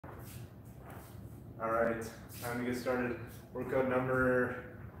All right, time to get started. Workout number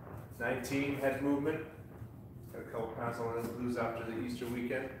 19, head movement. Got a couple pounds I want to lose after the Easter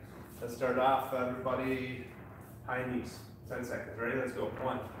weekend. Let's start off, everybody, high knees. 10 seconds. Ready? Let's go.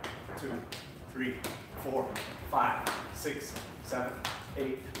 1, 2, 3, 4, 5, 6, 7,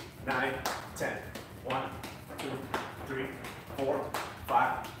 8, 9, 10. 1, 2, 3, 4,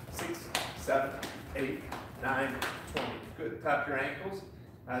 5, 6, 7, 8, 9, 20. Good. Tap your ankles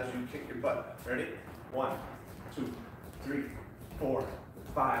as you kick your butt. Ready? 1, 2, 3, 4,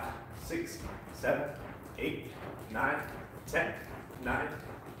 5, 6, 7, 8, 9, 10. 9,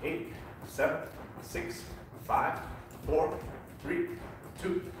 8, 7, 6, 5, 4, 3,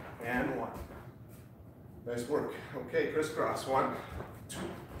 2, and 1. Nice work. Okay, crisscross. 1, 2,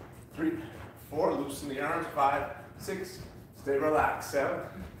 3, 4. Loosen the arms. 5, 6. Stay relaxed. 7,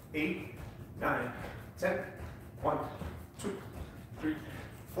 8, 9, 10. 1, 2, 3,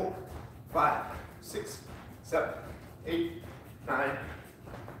 4, 5, 6, 7, 8, 9,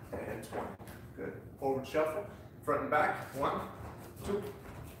 and 20. Good. Forward shuffle. Front and back. 1, 2,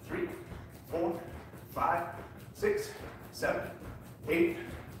 3, 4, 5, 6, 7, 8,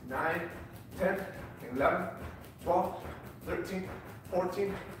 9, 10, 11, 12, 13,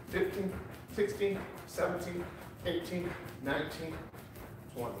 14, 15, 16, 17, 18, 19,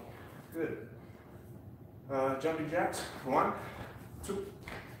 20. Good. Jumping jacks. 1, 2,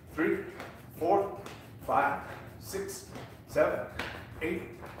 3, 4, 5, 6, 7, 8,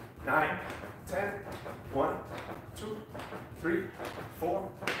 9, 10. 1, 2, 3,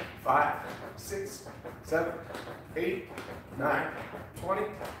 4, 5, 6, 7, 8, 9, 20.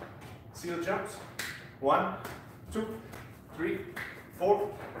 Seal jumps. 1, 2, 3,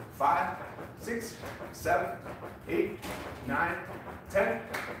 4, 5, 6, 7, 8, 9, 10.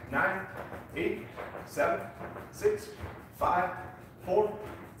 9, 8, 7, 6, 5, 4,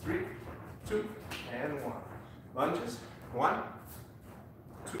 3, 2, and 1. Lunges. 1,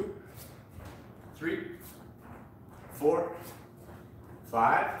 2, 3, 4,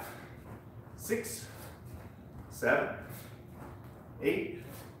 5, 6, 7, 8,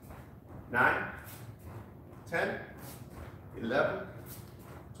 9, 10, 11,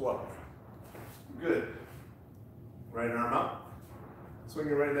 12. Good. Right arm up. Swing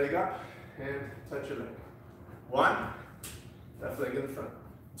your right leg up and touch your leg. 1, left leg in the front.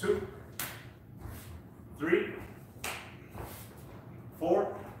 2, 3,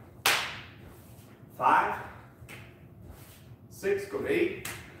 4, 5, 6, go to 8,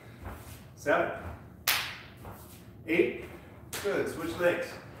 7, 8, good, switch legs.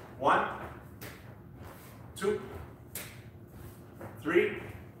 1, 2, 3,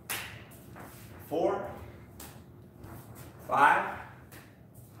 4, 5,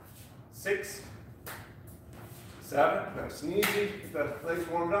 6, 7, nice and easy, get the legs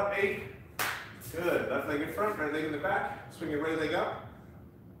warmed up. 8, good, left leg in front, right leg in the back, swing your right leg up,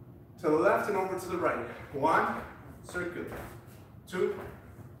 to the left and over to the right. 1, circle. 2,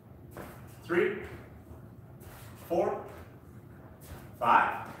 3, 4,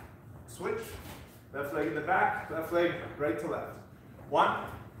 5, switch. Left leg in the back, left leg right to left. 1,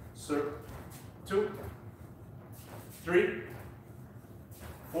 circle. 2, 3,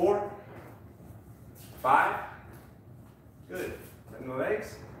 4, 5. Good. Bend the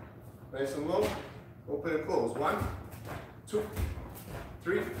legs. Nice and low. Open and close. 1, 2,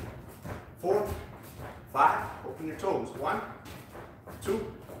 3, 4, 5. Open your toes. 1,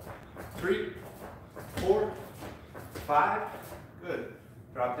 2, 3, 4, 5. Good.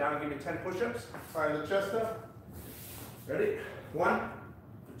 Drop down. Give me 10 push-ups. Fire the chest up. Ready? 1,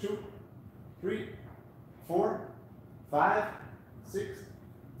 2, 3, 4, 5, 6,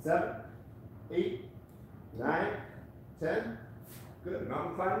 7, 8, 9, 10. Good.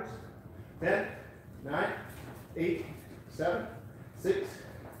 Mountain climbers. 10, 9, 8, 7, 6,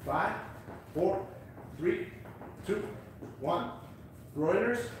 5, 4, 3, 2, 1.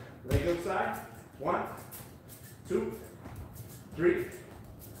 Groiners, leg outside. 1, 2, 3,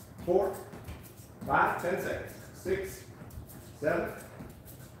 4, 5, 10 seconds. 6, 7,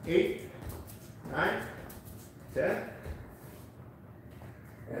 8, 9, 10.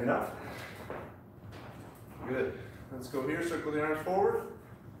 And up. Good. Let's go here. Circle the arms forward.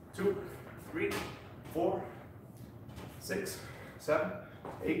 2, 3, 4, 6, 7,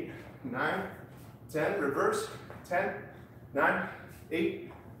 8, 9, 10. Reverse. 10, 9,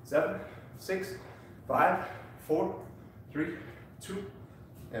 8, 7, 6, 5, 4, 3, 2,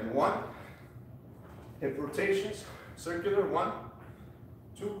 and 1. Hip rotations. Circular. 1,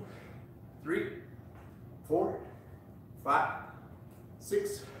 2, 3, 4, 5,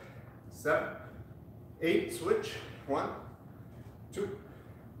 6, 7, 8. Switch. 1, 2,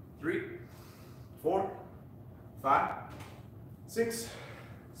 3, 4, 5, 6,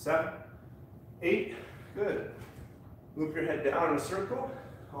 7, 8. Good. Loop your head down in a circle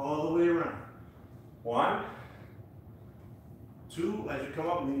all the way around. 1, 2, as you come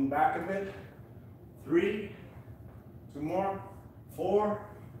up, lean back a bit. 3, 2 more, 4,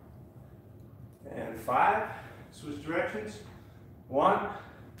 and 5. Switch directions. 1,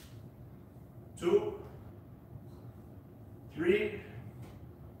 2, 3,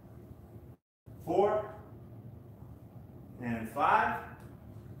 4, and 5.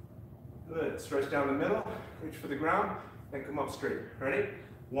 Good. Stretch down the middle, reach for the ground, and come up straight. Ready?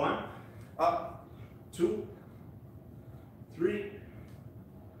 1, up, 2, 3,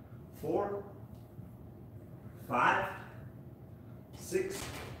 4, 5, 6,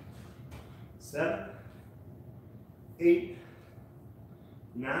 7, 8,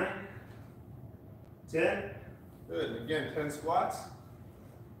 9, 10. Good. Again, 10 squats.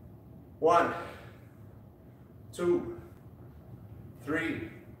 1, 2, 3.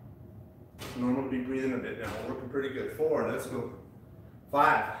 It's normal to be breathing a bit now. We're working pretty good. 4, let's go.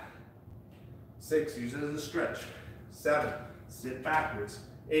 5, 6, use it as a stretch. 7, sit backwards.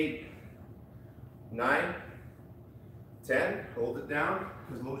 8, 9, 10, hold it down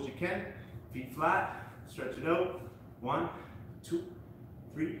as low as you can. Feet flat, stretch it out. 1, 2,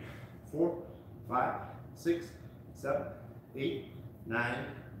 3, 4, 5, 6, 7, 8, 9,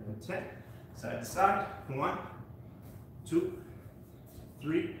 and 10. Side to side. 1, 2,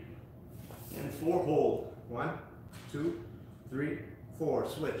 3, and 4. Hold. 1, 2, 3, 4.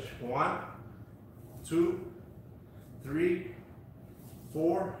 Switch. 1, 2, 3,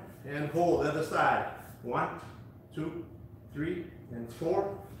 4, and hold. Other side. 1, 2, 3, and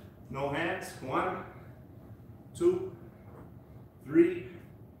 4. No hands. 1, 2, 3,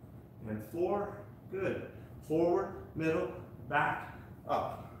 and 4. Good. Forward, middle, back,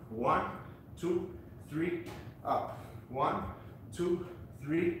 up. 1, 2, 3, up. 1, 2,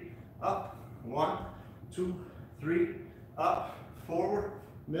 3, up. 1, 2, 3, up. Forward,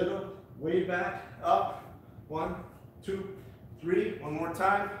 middle, way back, up. 1, 2, 3. One more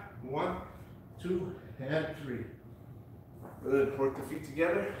time. 1, 2, and 3. Good. Work the feet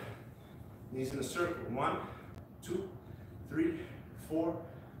together. Knees in a circle. 1, 2, 3, 4,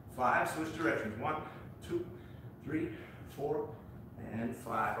 5. Switch directions. 1, 2, 3, 4, and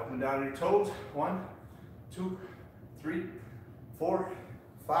 5. Up and down your toes. 1, 2, 3, 4,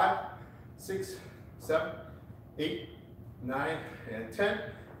 5, 6, 7, 8, 9, and 10.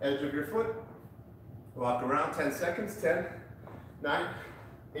 Edge of your foot. Walk around 10 seconds. 10, 9,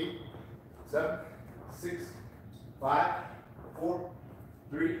 8, 7, 6, 5, 4,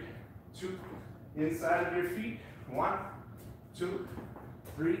 3, 2. Inside of your feet. 1, 2,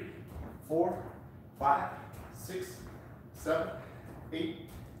 3, 4, 5, 6, 7, 8,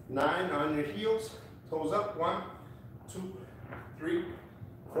 9. On your heels. Toes up. 1, 2, 3,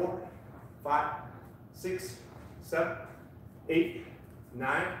 4, 5, 6, 7, 8,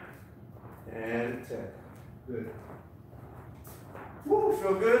 9, and 10. Good. Woo,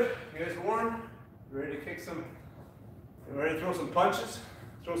 feel good? You guys warm? Ready to kick some? Ready to throw some punches?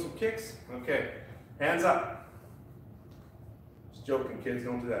 Throw some kicks? Okay. Hands up. Just joking, kids.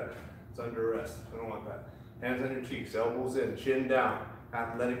 Don't do that. It's under arrest. I don't want that. Hands on your cheeks, elbows in, chin down,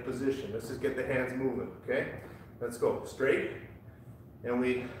 athletic position. Let's just get the hands moving, okay? Let's go. Straight. And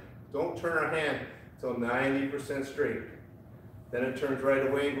we don't turn our hand until 90% straight. Then it turns right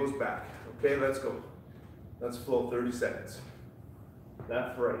away and goes back. Okay, let's go. Let's flow 30 seconds.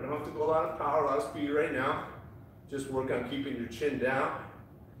 Left, right. You don't have to go a lot of power, a lot of speed right now. Just work on keeping your chin down.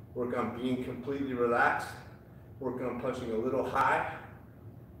 Work on being completely relaxed. Work on punching a little high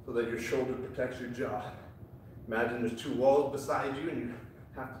so that your shoulder protects your jaw. Imagine there's 2 walls beside you and you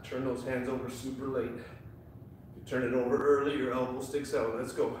have to turn those hands over super late. If you turn it over early, your elbow sticks out.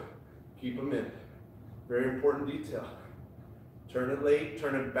 Let's go. Keep them in. Very important detail. Turn it late,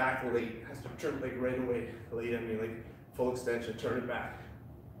 turn it back late. It has to turn like right away. Late, I mean like full extension, turn it back.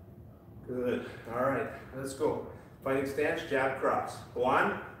 Good. All right, let's go. Fighting stance, jab, cross.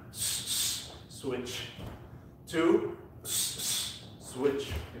 1, switch. 2,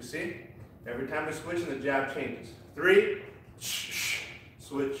 switch. You see? Every time we're switching, the jab changes. 3,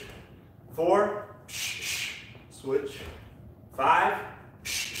 switch. 4, switch. 5,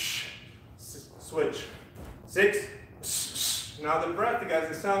 switch. 6. Now the breath, guys,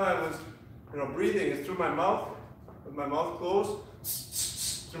 the sound I was, breathing is through my mouth, with my mouth closed,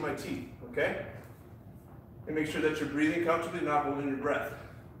 through my teeth. Okay. And make sure that you're breathing comfortably, not holding your breath.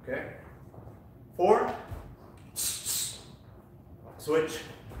 Okay. 4, switch.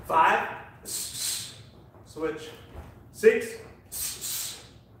 5, switch. 6,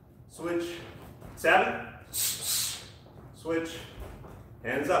 switch. 7, switch,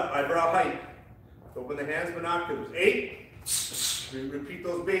 hands up, eyebrow height. Open the hands, binoculars. 8, repeat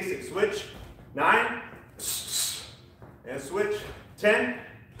those basics. Switch, 9, and switch, 10,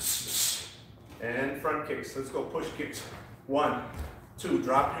 and front kicks. Let's go, push kicks. 1, 2,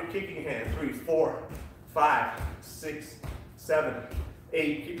 drop your kicking hand. 3, 4, 5, 6, 7,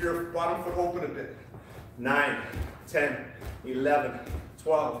 8. Keep your bottom foot open a bit. 9, 10, 11,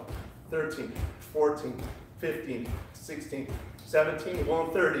 12, 13, 14, 15, 16, 17, we're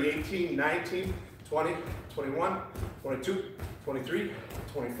going 30, 18, 19, 20, 21, 22, 23,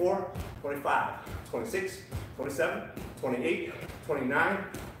 24, 25, 26, 27, 28, 29,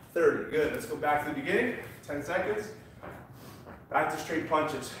 30. Good, let's go back to the beginning. 10 seconds. Back to straight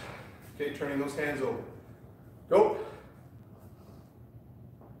punches. Okay, turning those hands over. Go.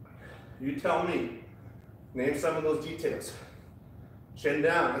 You tell me. Name some of those details. Chin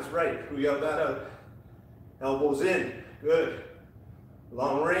down, that's right. We yelled that out. Elbows in, good.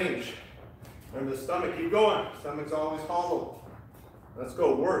 Long range. Remember the stomach, keep going. Stomach's always hollow. Let's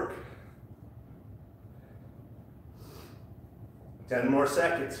go, work. 10 more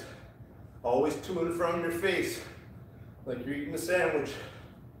seconds. Always to and from your face, like you're eating a sandwich.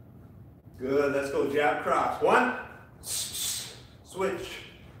 Good, let's go, jab cross. 1, switch.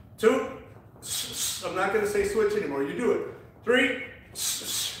 2, I'm not gonna say switch anymore, you do it. 3,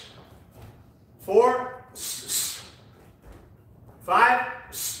 4, 5,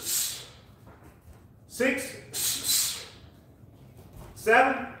 6,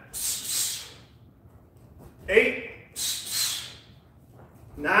 7, 8,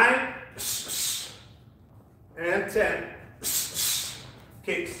 9, and 10.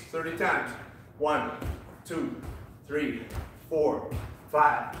 Kicks 30 times. 1, 2, 3, 4,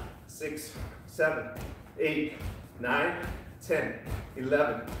 5, 6, 7, 8, 9, 10,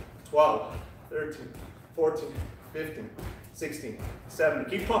 11, 12, 13, 14, 15, 16,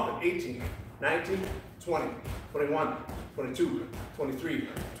 17. Keep pumping. 18, 19, 20, 21, 22, 23,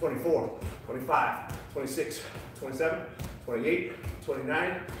 24, 25, 26, 27, 28,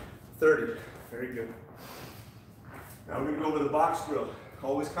 29, 30. Very good. Now we're going to go over the box drill.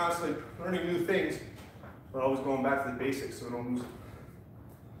 Always constantly learning new things, but always going back to the basics so we don't lose it.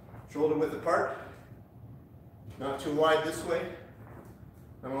 Shoulder width apart, not too wide this way.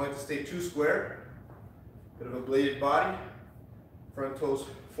 I don't like to stay too square. Bit of a bladed body. Front toes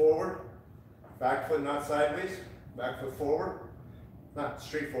forward. Back foot not sideways. Back foot forward. Not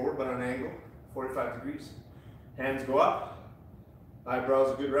straight forward, but on an angle, 45 degrees. Hands go up.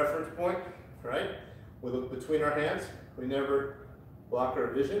 Eyebrows a good reference point, right? We look between our hands. We never block our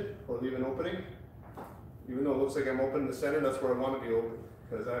vision or leave an opening. Even though it looks like I'm open in the center, that's where I want to be open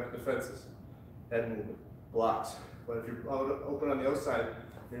because I have defenses. Head movement, blocks. But if you're open on the outside,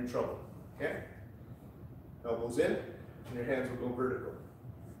 you're in trouble, okay? Elbows in, and your hands will go vertical.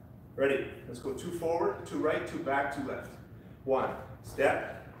 Ready? Let's go 2 forward, 2 right, 2 back, 2 left. 1,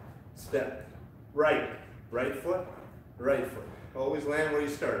 step, step. Right, right foot, right foot. Always land where you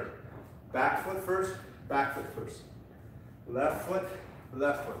started. Back foot first, back foot first. Left foot,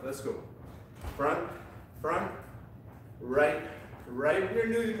 left foot. Let's go. Front, front, right, right. When you're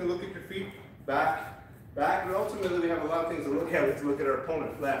new, you can look at your feet. Back, back. But ultimately, we have a lot of things to look at. We have to look at our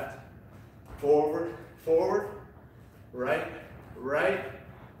opponent. Left, forward, forward, right, right.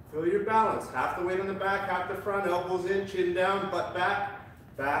 Feel your balance. Half the weight on the back, half the front. Elbows in, chin down, butt back,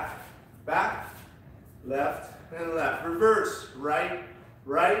 back, back. Left and left. Reverse. Right,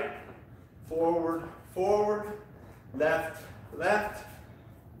 right. Forward, forward. Left, left.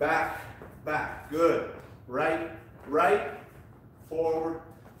 Back, back. Good. Right, right. Forward,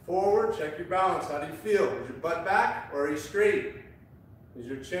 forward. Check your balance. How do you feel? Is your butt back or are you straight? Is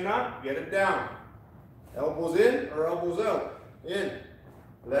your chin up? Get it down. Elbows in or elbows out? In.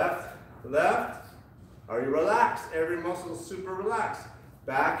 Left, left. Are you relaxed? Every muscle is super relaxed.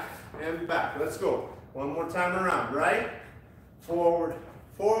 Back and back. Let's go. One more time around. Right, forward,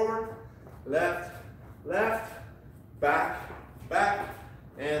 forward. Left, left. Back, back.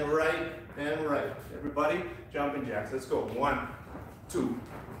 And right, and right. Everybody, jumping jacks. Let's go. 1, 2,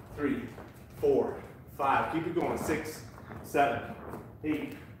 3, 4, 5. Keep it going. 6, 7,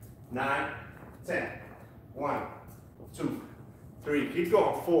 8, 9, 10. 1, 2, 3. Keep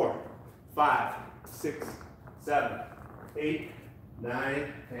going. 4, 5, 6, 7, 8,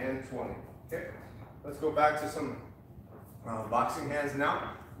 9, and 20. Okay. Let's go back to some boxing hands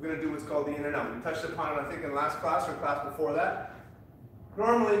now. We're going to do what's called the in and out. We touched upon it, I think, in last class or class before that.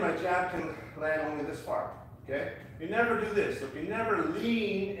 Normally, my jab can land only this far. Okay? You never do this. So if you never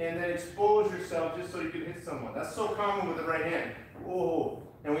lean and then expose yourself just so you can hit someone. That's so common with the right hand. Oh,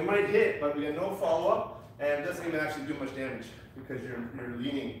 and we might hit, but we get no follow-up, and it doesn't even actually do much damage because you're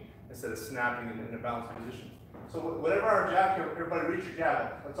leaning instead of snapping in a balanced position. So whatever our jab, everybody reach your jab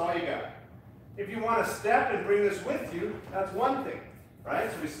up. That's all you got. If you want to step and bring this with you, that's one thing,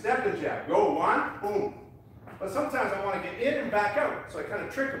 right? So we step and jab. Go one, boom. But sometimes I want to get in and back out, so I kind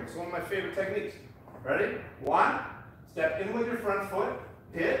of trick them. It's one of my favorite techniques. Ready? One, step in with your front foot,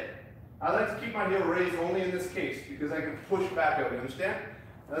 hit. I like to keep my heel raised only in this case because I can push back out, you understand?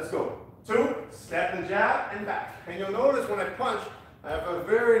 Let's go. Two, step and jab and back. And you'll notice when I punch, I have a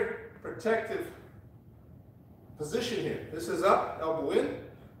very protective position here. This is up, elbow in,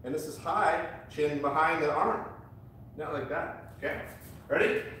 and this is high, chin behind the arm. Not like that, okay?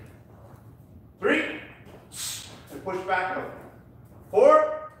 Ready? Three, and push back out.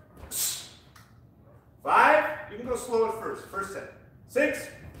 Four, five, you can go slow at first set. 6,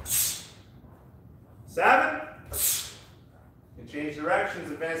 7, and change directions,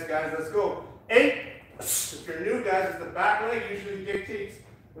 advanced guys, let's go. 8, if you're new guys, it's the back leg usually dictates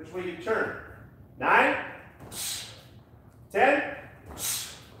which way you turn. 9, 10,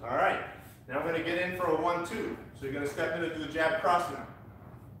 all right. Now I'm gonna get in for a 1-2. So you're gonna step in and do the jab cross now.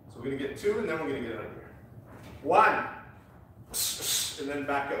 So we're gonna get 2 and then we're gonna get out of here. 1, and then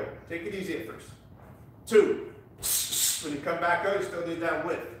back out. Take it easy at first. 2, when you come back out, you still need that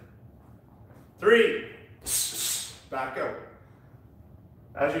width. 3, back out.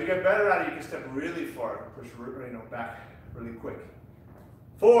 As you get better at it, you can step really far, push back really quick.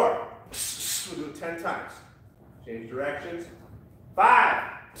 4, we'll do it 10 times. Change directions.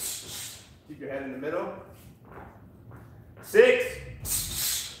 5, keep your head in the middle.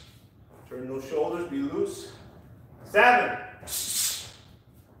 6, turn those shoulders, be loose. 7,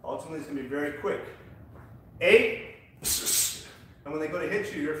 ultimately it's gonna be very quick. 8, and when they go to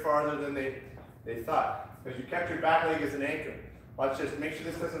hit you, you're farther than they thought, because you kept your back leg as an anchor. Watch this, make sure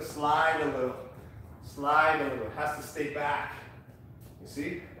this doesn't slide a little. Slide a little, it has to stay back. You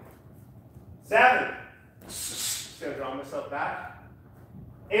see? 7, see I draw myself back.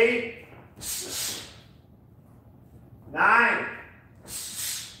 8, 9,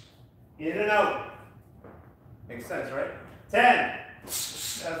 in and out. Makes sense, right? 10,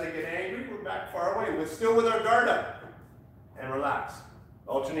 as they get angry, we're back far away. We're still with our guard up. And relax.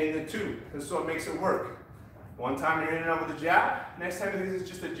 Alternating the 2. This is what makes it work. One time you're in and out with a jab. Next time this is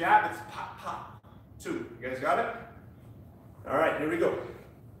just a jab, it's pop, pop. 2. You guys got it? All right, here we go.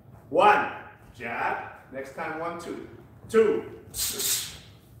 1, jab. Next time 1, 2. 2.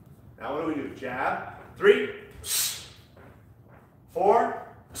 Now what do we do? Jab. 3, 4,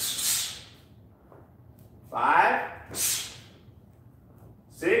 5,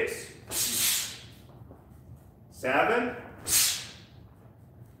 6, 7,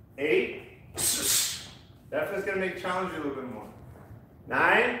 8, definitely going to make challenge you a little bit more.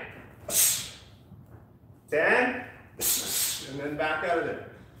 9, 10, and then back out of there.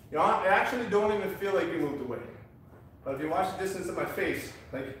 You know, I actually don't even feel like you moved away. But if you watch the distance of my face,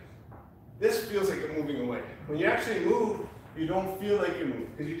 like this feels like you're moving away. When you actually move, you don't feel like you move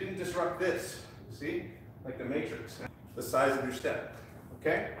because you didn't disrupt this. See? Like the matrix. The size of your step.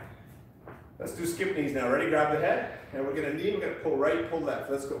 Okay? Let's do skip knees now. Ready? Grab the head. And we're going to knee. We're going to pull right, pull left.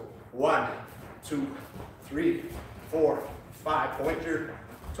 Let's go. 1, 2, 3, 4, 5. Point your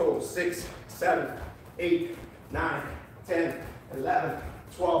toes. 6, 7, 8, 9, 10, 11,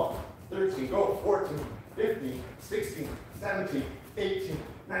 12, 13. Go. 14, 15, 16, 17, 18,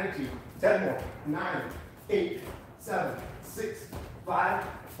 19. 10 more. 9, 8, 7, 6, 5,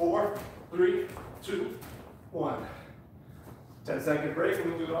 4, 3, 2, 1. 10-second break and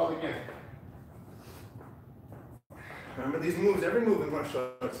we'll do it all again. Remember these moves, every move in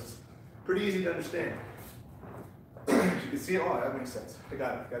martial arts is pretty easy to understand. You can see it all, that makes sense. I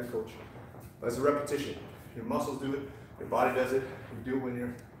got it, got it, coach. But it's a repetition. Your muscles do it, your body does it. You do it when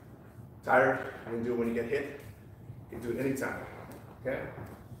you're tired, you can do it when you get hit. You can do it anytime, okay?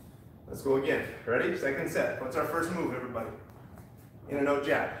 Let's go again. Ready? Second set. What's our first move, everybody? In and out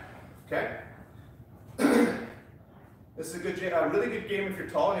jab, okay? This is a really good game if you're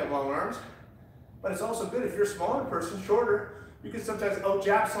tall and you have long arms, but it's also good if you're a smaller person, shorter, you can sometimes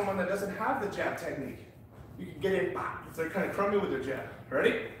out-jab someone that doesn't have the jab technique. You can get in, if they're kind of crummy with their jab.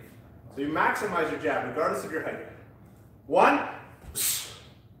 Ready? So you maximize your jab regardless of your height. 1,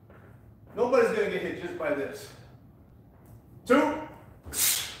 nobody's going to get hit just by this. 2,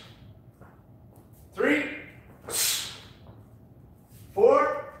 3,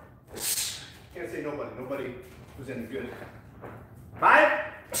 4, can't say nobody who's any good. 5,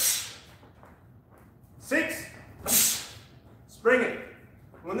 6, spring it.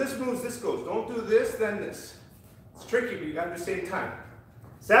 When this moves, this goes. Don't do this, then this. It's tricky, but you got to do the same time.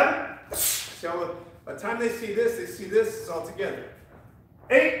 7. So by the time they see this it's all together.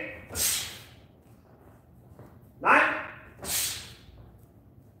 8, 9,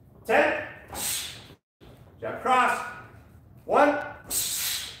 10, jab cross, 1,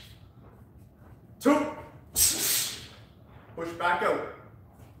 2, push back out,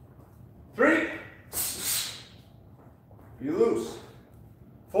 3, be loose,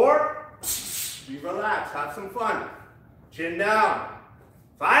 4, be relaxed, have some fun, chin down,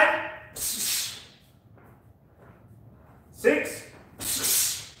 5, 6,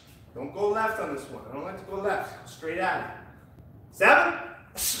 don't go left on this one. I don't like to go left. Straight at it. 7.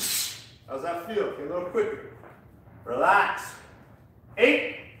 How's that feel? Get a little quicker. Relax.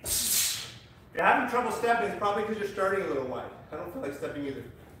 8. If you're having trouble stepping, it's probably because you're starting a little wide. I don't feel like stepping either.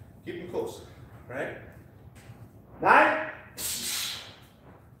 Keep them close. Right? 9.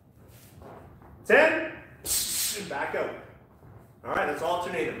 10. And back out. All right, let's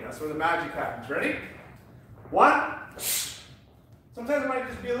alternate them. That's where the magic happens. Ready? 1. Sometimes it might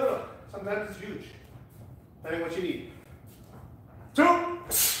just be a little. Sometimes it's huge. Depending on what you need. 2.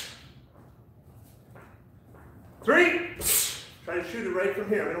 3. Try to shoot it right from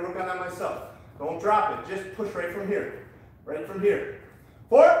here. I'm going to work on that myself. Don't drop it. Just push right from here. Right from here.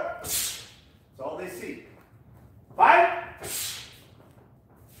 4. That's all they see. 5.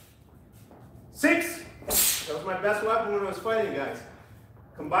 6. That was my best weapon when I was fighting, guys.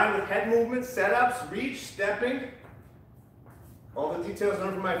 Combined with head movements, setups, reach, stepping. All the details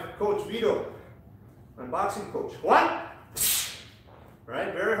learned from my coach, Vito, my boxing coach. 1. All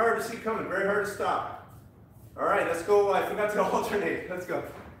right, very hard to see coming, very hard to stop. All right, let's go. I forgot to alternate. Let's go.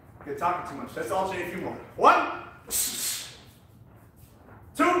 You're talking too much. Let's alternate a few more. 1,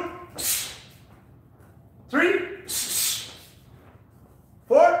 2, 3,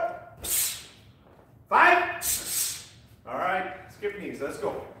 4, 5. All right, skip knees. Let's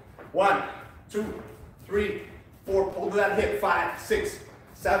go. 1, 2, 3, 4, pull to that hip, 5, 6,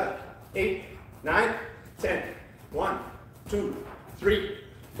 7, 8, 9, 10. 1, 2, 3,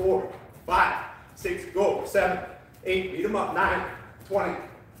 4, 5, 6, go. 7, 8, beat them up. 9, 20.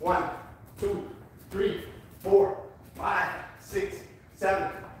 1, 2, 3, 4, 5, 6,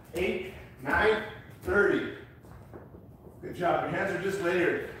 7, 8, 9, 30. Good job. Your hands are just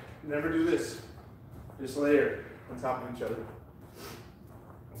layered. Never do this. Just layered on top of each other.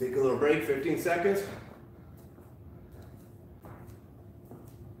 Take a little break, 15 seconds.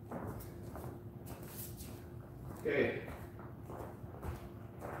 Okay.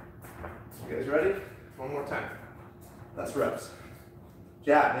 You guys ready? One more time. Less reps.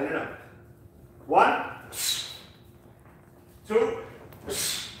 Jab, in and out. 1, 2,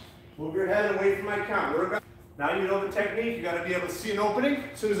 move your head away from my count. Work on. Now you know the technique. You got to be able to see an opening.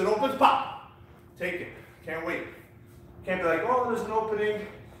 As soon as it opens, pop. Take it. Can't wait. Can't be like, oh, there's an opening.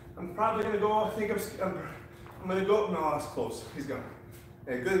 I'm probably going to go. I think I'm going to go. No, that's close. He's gone.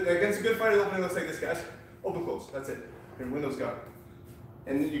 Yeah, good, against a good fighter, the opening looks like this, guys. Open, close. That's it. Your window's gone.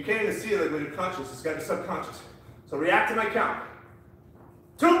 And you can't even see it like when you're conscious. It's got to be subconscious. So react to my count.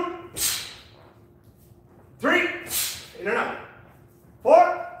 2, 3, in and out.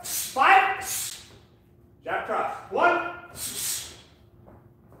 4, 5, jab cross. 1,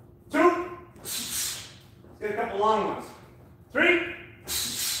 2, let's get a couple long ones. 3,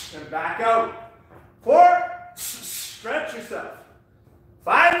 and back out. 4, stretch yourself.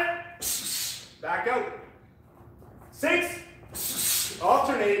 5, back out. 6,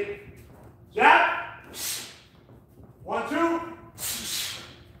 alternate. Jab. 1, 2.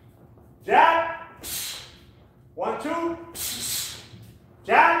 Jab. 1, 2.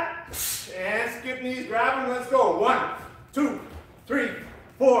 Jab. And skip knees, grab them, let's go. 1, 2, 3,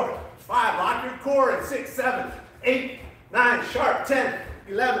 4, 5. Lock your core in 6, 7, 8, 9, sharp, 10,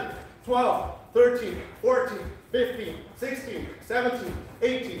 11, 12, 13, 14, 15, 16, 17,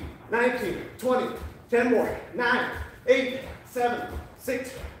 18, 19, 20, 10 more. 9, 8, 7,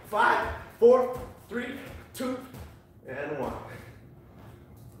 6, 5, 4, 3, 2, and 1.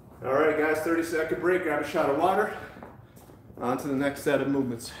 All right, guys, 30-second break. Grab a shot of water. On to the next set of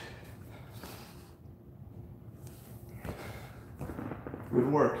movements.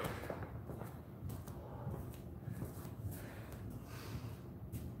 Good work.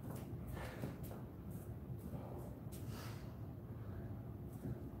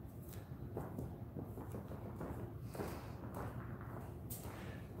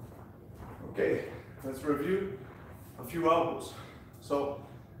 Okay, let's review a few elbows. So,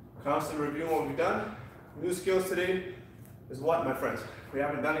 constantly reviewing what we've done. New skills today is what, my friends? We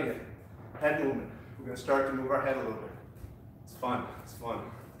haven't done it yet. Head movement. We're going to start to move our head a little bit. It's fun. It's fun.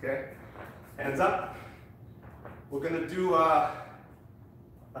 Okay? Hands up. We're going to do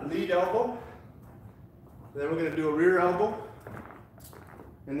a lead elbow. Then we're going to do a rear elbow.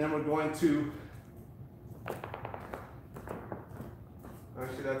 And then we're going to,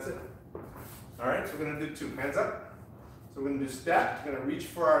 actually that's it. All right, so we're going to do 2, hands up. So we're going to do step, we're going to reach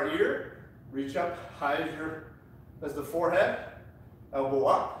for our ear, reach up high as the forehead, elbow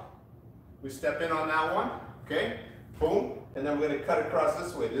up. We step in on that one, okay? Boom, and then we're going to cut across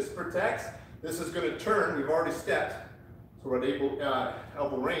this way. This protects, this is going to turn, we've already stepped, so we're at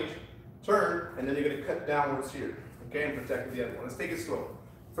elbow range, turn, and then you're going to cut downwards here, okay, and protect the other one. Let's take it slow.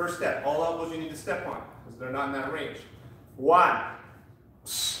 First step, all elbows you need to step on, because they're not in that range. 1.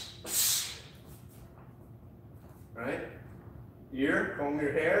 All right? Ear, comb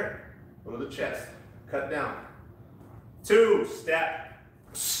your hair, go to the chest, cut down. 2, step.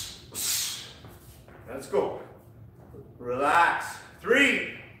 Let's go. Relax.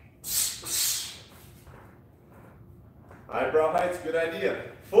 3. Eyebrow height's a good idea.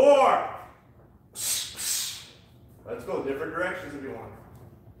 4. Let's go, different directions if you want.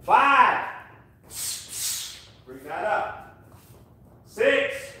 5. Bring that up.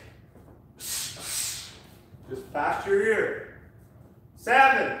 6. Just past your ear.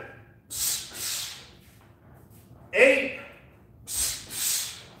 7. 8.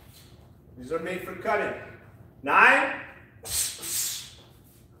 These are made for cutting. 9.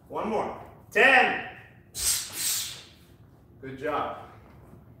 1 more. 10. Good job.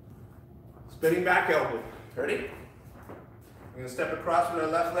 Spinning back elbow. Ready? I'm going to step across with our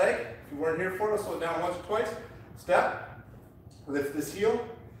left leg. If you weren't here for it, slow it down once or twice. Step. Lift this heel.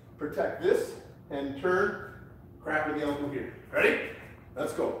 Protect this. And turn. Crack with the elbow here. Ready?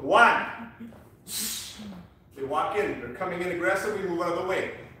 Let's go. 1. They walk in. They're coming in aggressive. We move out of the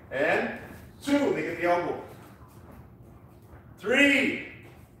way. And 2. They get the elbow. 3.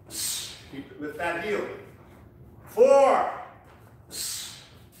 Lift that heel. 4.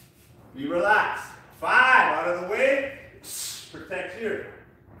 Be relaxed. 5. Out of the way. Protect here.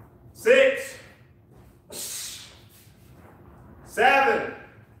 6. 7.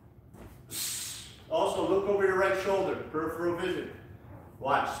 Also look over your right shoulder, peripheral vision.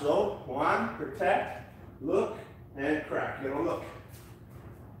 Watch, slow. 1, protect, look, and crack. You don't look.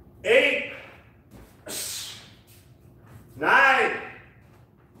 8. 9.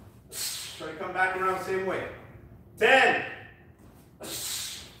 Try to come back around the same way. 10.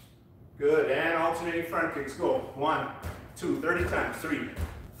 Good, and alternating front kicks. Go. 1, 2, 30 times. 3,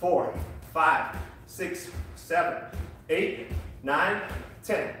 4, 5, 6, 7, 8, 9,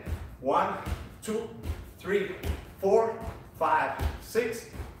 10. 1, 2, 3, 4, 5, 6,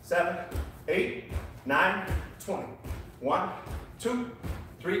 7, 8, 9, 20. 1, 2,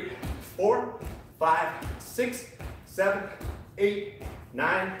 3, 4, 5, 6, 7, 8,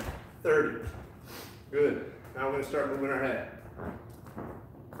 9, 30. Good. Now we're going to start moving our head.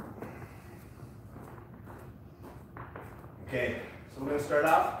 Okay, so we're going to start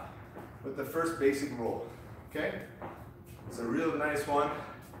off with the first basic roll. Okay? It's a real nice one,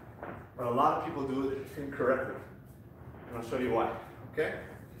 but a lot of people do it incorrectly. And I'll show you why. Okay?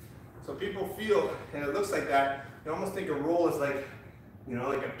 So people feel, and it looks like that, you almost think a roll is like, you know,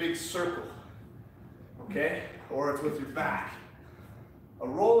 like a big circle. Okay? Or it's with your back. A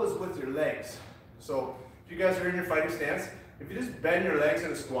roll is with your legs. So if you guys are in your fighting stance, if you just bend your legs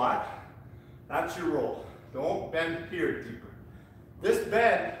in a squat, that's your roll. Don't bend here deeper. This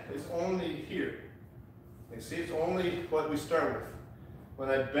bend is only here. You see, it's only what we start with. When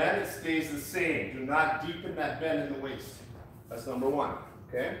I bend, it stays the same. Do not deepen that bend in the waist. That's number 1,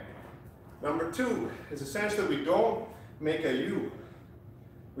 okay? Number 2 is essentially we don't make a U.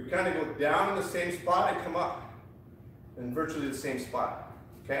 We kind of go down in the same spot and come up in virtually the same spot,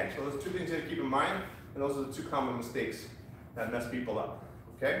 okay? So those 2 things you have to keep in mind, and those are the 2 common mistakes that mess people up,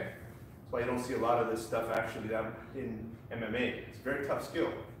 okay? That's why you don't see a lot of this stuff actually in MMA. It's a very tough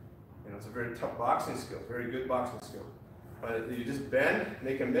skill. You know, it's a very tough boxing skill, very good boxing skill. But you just bend,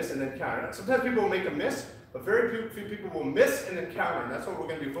 make a miss, and then counter. Sometimes people will make a miss, but very few people will miss and then counter, and that's what we're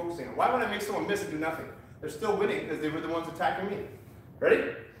going to be focusing on. Why would I make someone miss and do nothing? They're still winning because they were the ones attacking me.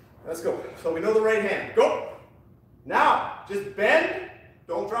 Ready? Let's go. So we know the right hand. Go! Now, just bend.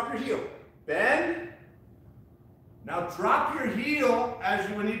 Don't drop your heel. Bend. Now drop your heel.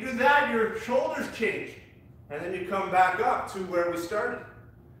 When you do that, your shoulders change. And then you come back up to where we started.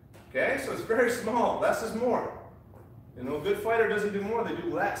 Okay? So it's very small. Less is more. You know, a good fighter doesn't do more, they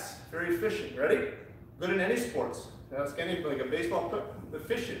do less. Very efficient. Ready? Good in any sports. That's like a baseball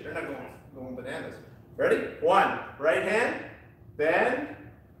efficient. They're not going bananas. Ready? 1. Right hand. Bend.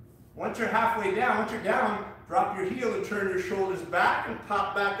 Once you're halfway down, once you're down, drop your heel and turn your shoulders back and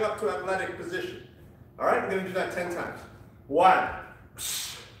pop back up to athletic position. All right, we're going to do that 10 times. 1.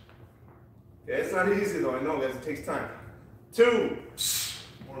 Okay, it's not easy though, I know, guys, it takes time. 2,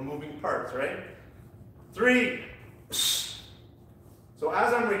 more moving parts, right? 3. So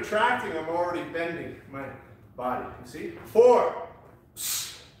as I'm retracting, I'm already bending my body, you see? 4.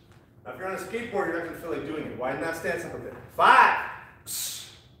 Now if you're on a skateboard, you're not going to feel like doing it. Widen that stance up a bit. 5.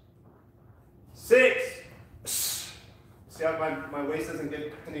 6. See how my waist doesn't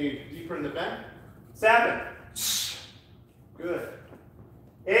get any deeper in the bend? 7. Good.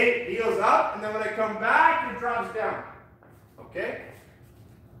 8, heels up, and then when I come back, it drops down. Okay?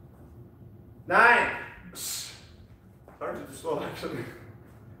 9. Hard to do slow, actually.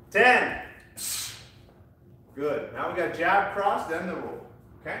 10. Good. Now we got jab, cross, then the roll.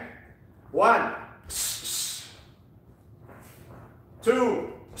 Okay? 1.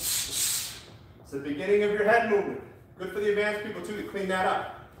 2. It's the beginning of your head movement. Good for the advanced people too to clean that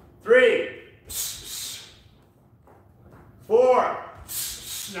up. 3. 4.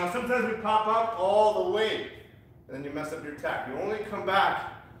 Now sometimes we pop up all the way, and then you mess up your tap. You only come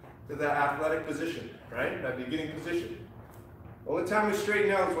back to that athletic position, right? That beginning position. The only time we straighten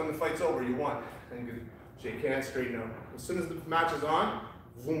out is when the fight's over. You won. And you can shake hands, straighten out. As soon as the match is on,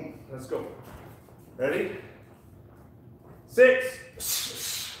 boom, let's go. Ready?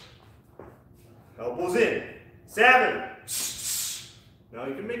 6. Elbows in. 7. Now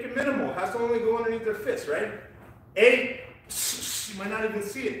you can make it minimal. It has to only go underneath their fist, right? 8. You might not even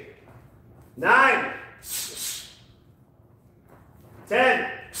see it. 9.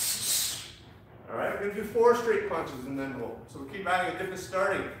 10. All right, we're going to do 4 straight punches and then roll. So we'll keep adding a different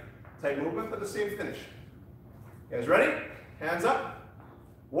starting type movement, but the same finish. You guys ready? Hands up.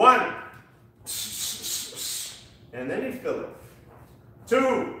 1. And then you fill it. 2.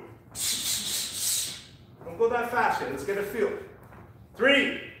 Don't go that fast yet. Let's get a feel.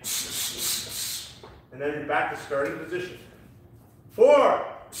 3. And then you're back to starting position. 4.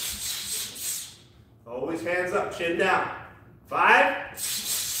 Always hands up, chin down. 5.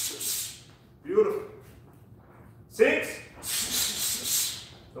 Beautiful. 6.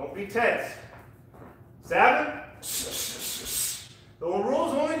 Don't be tense. 7. The roll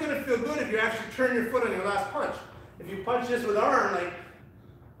is only going to feel good if you actually turn your foot on your last punch. If you punch this with arm, like,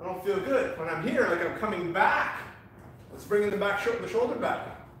 I don't feel good. When I'm here, like I'm coming back. Let's bring in the shoulder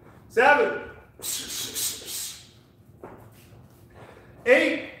back. 7.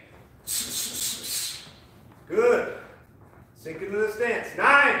 8. Good. Sink into the stance.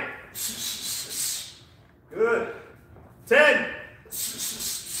 9. Good. 10.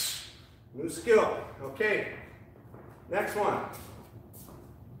 New skill. Okay. Next one.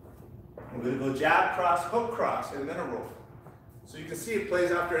 I'm going to go jab, cross, hook, cross, and then a roll. So you can see it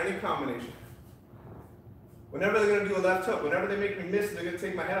plays after any combination. Whenever they're going to do a left hook, whenever they make me miss, they're going to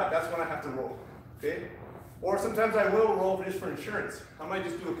take my head out. That's when I have to roll. Okay? Or sometimes I will roll just for insurance. I might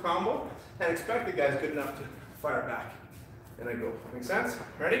just do a combo and expect the guy's good enough to fire back. And I go. Make sense?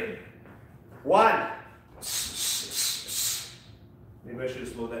 Ready? 1. Maybe I should have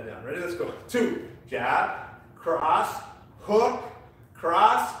slowed that down. Ready? Let's go. 2. Jab, cross, hook,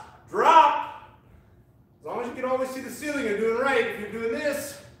 cross, drop. As long as you can always see the ceiling, you're doing right. If you're doing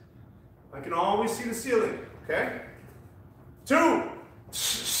this, I can always see the ceiling. Okay? 2.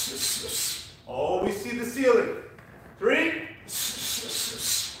 Always see the ceiling. 3.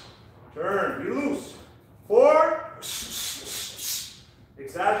 Turn. Be loose. 4.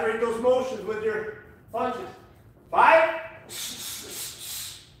 Exaggerate those motions with your punches. 5.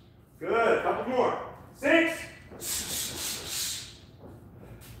 Good. Couple more. 6.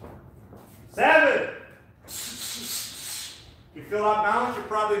 7. If you feel out balance, you're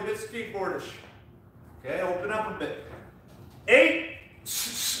probably a bit skateboardish. Okay, open up a bit. 8.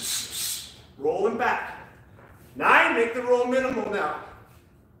 Rolling back. 9. Make the roll minimal now.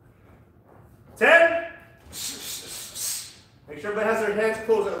 10. Make sure everybody has their hands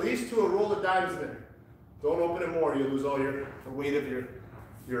closed at least to a roll of dimes there. Don't open it more. You lose all the weight of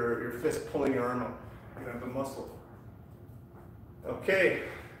your fist pulling your arm up. You're going to have the muscle. Okay.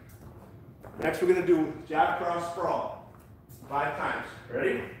 Next we're going to do jab, cross, sprawl. 5 times.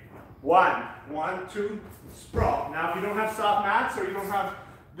 Ready? 1. 1, 2, sprawl. Now if you don't have soft mats or you don't have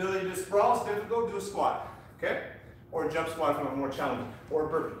ability to sprawl, it's difficult, do a squat. Okay? Or a jump squat if you want more challenging. Or a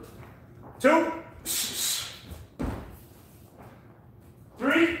burpee. 2.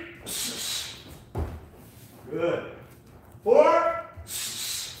 3. Good. 4.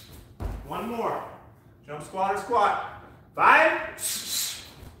 1 more. Jump squat or squat. 5.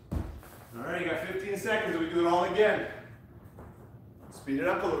 All right, you got 15 seconds. We do it all again. Speed it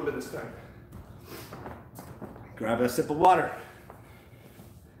up a little bit this time. Grab a sip of water.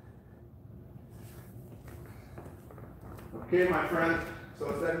 Okay, my friend. So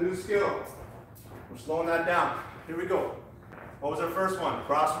it's that new skill. We're slowing that down. Here we go. What was our first one?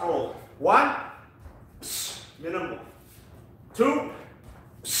 Cross roll. 1, minimal. 2,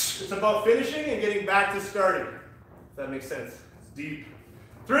 it's about finishing and getting back to starting. If that makes sense. It's deep.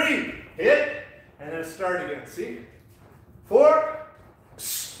 3, hit, and then start again. See? 4,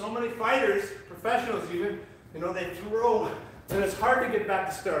 so many fighters, professionals even, you know, they throw, and it's hard to get back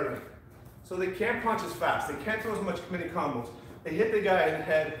to starting. So they can't punch as fast. They can't throw as many combos. They hit the guy in the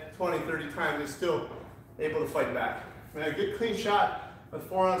head 20, 30 times, they're still able to fight back. And a good clean shot with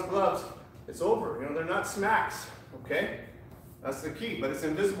 4-ounce gloves, it's over. You know, they're not smacks, okay? That's the key, but it's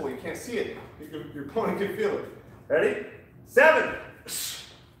invisible. You can't see it. Your opponent can feel it. Ready? 7,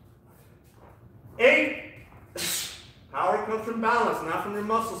 8, power comes from balance, not from your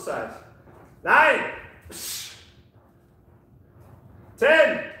muscle size. 9,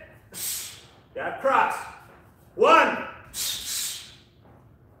 10, jab cross. 1,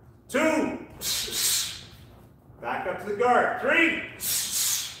 2, back up to the guard. 3,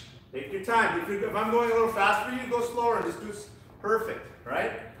 take your time. If I'm going a little fast for you, go slower and just do perfect,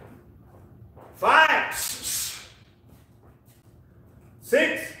 right? 5,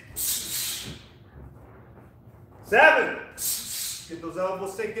 6, 7, get those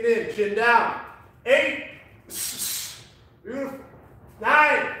elbows sinking in, chin down. 8, beautiful. 9,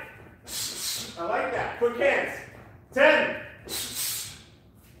 I like that, quick hands. 10,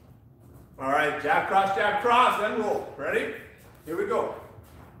 all right, jab cross, then roll. Ready? Here we go.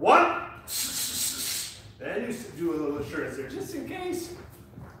 1, then you do a little assurance there, just in case.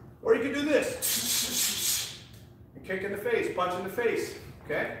 Or you can do this. And kick in the face, punch in the face,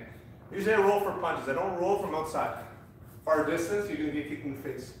 okay? Usually I roll for punches. I don't roll from outside. Far distance, you're gonna get kicked in the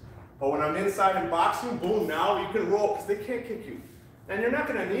face. But when I'm inside in boxing, boom, now you can roll, because they can't kick you. And you're not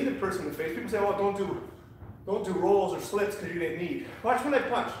gonna knee the person in the face. People say, well, don't do rolls or slips because you get knee. Watch when I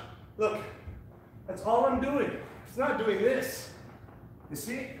punch. Look, that's all I'm doing. It's not doing this. You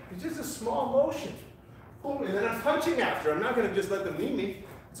see? It's just a small motion. Boom, and then I'm punching after. I'm not going to just let them knee me.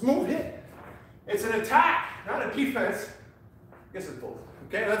 It's move, hit. It's an attack, not a defense. I guess it's both.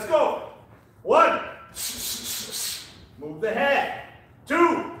 Okay, let's go. 1, move the head.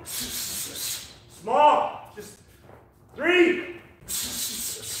 2, small, just 3,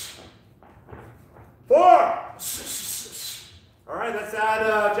 4. All right, let's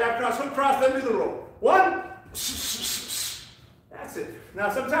add jab cross, hook cross, then do the roll. 1, that's it. Now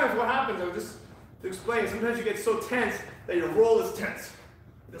sometimes what happens, I'll just to explain, sometimes you get so tense that your roll is tense.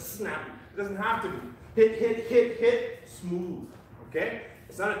 It's snappy. It doesn't have to be. Hit, hit, hit, hit, smooth, okay?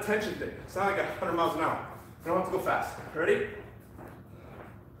 It's not a tension thing. It's not like 100 miles an hour. You don't have to go fast. Ready?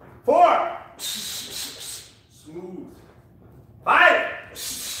 4, smooth. 5,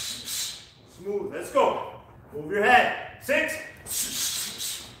 smooth. Let's go. Move your head. 6,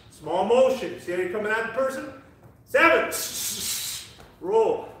 small motion. See how you're coming at the person? 7,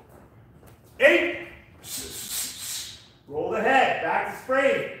 roll. 8, roll the head, back to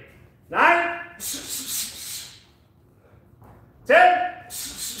spray. 9, 10,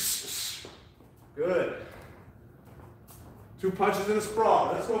 good. 2 punches in a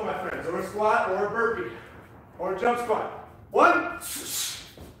sprawl. Let's go, my friends. Or a squat, or a burpee, or a jump squat. 1,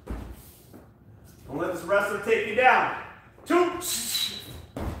 don't let this wrestler take you down. 2,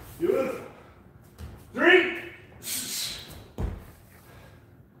 beautiful. 3,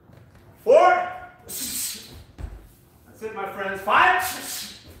 4, that's it, my friends.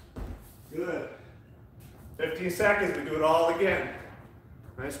 5, good. 15 seconds, we do it all again.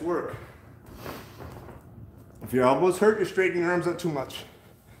 Nice work. If your elbows hurt, you're straightening your arms out too much.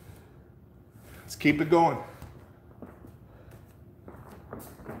 Let's keep it going.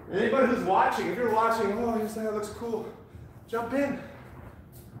 Anybody who's watching, if you're watching, oh, you say that looks cool, jump in.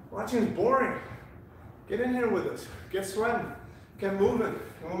 Watching is boring. Get in here with us. Get sweating. Get moving.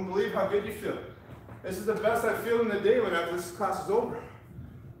 You won't believe how good you feel. This is the best I feel in the day when this class is over.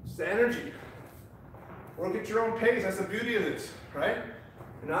 It's the energy. Work at your own pace. That's the beauty of this, right?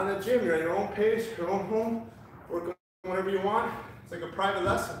 You're not in the gym. You're at your own pace, your own home. Work whatever you want. It's like a private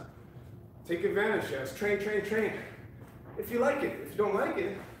lesson. Take advantage. Yes. Train, train, train. If you like it. If you don't like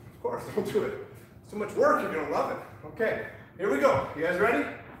it, of course, don't do it. It's too much work if you don't love it. Okay, here we go. You guys ready?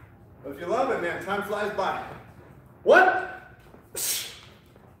 But if you love it, man, time flies by. 1, a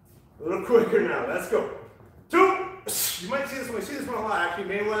little quicker now. Let's go. 2, you might see this one. We see this one a lot.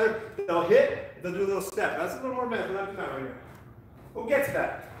 Actually, Mayweather, they'll hit, they'll do a little step. That's a little more mental. We'll not do that right now. We'll get to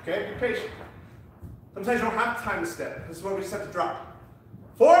that. Okay, be patient. Sometimes you don't have time to step. This is why we just have to drop.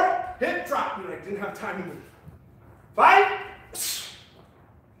 4, hit, drop. You're like, didn't have time to move. 5,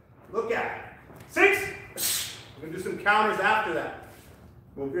 look at it. 6, we're gonna do some counters after that.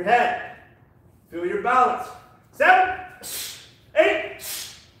 Move your head. Feel your balance. 7, 8,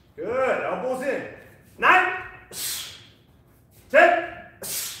 good, elbows in. 9, 10,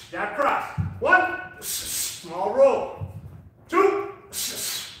 jab cross. 1, small roll. 2,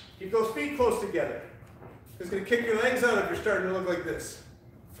 keep those feet close together. It's going to kick your legs out if you're starting to look like this.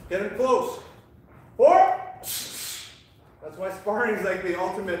 Get them close. 4, that's why sparring is like the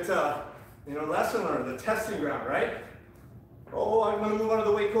ultimate lesson learned, the testing ground, right? Oh, I'm going to move out of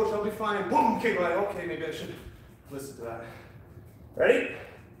the way, coach, I'll be fine. Boom, kick, like, okay, maybe I should listen to that. Ready?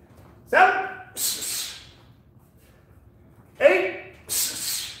 7, 8,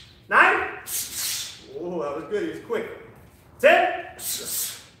 9, oh, that was good, he was quick. 10,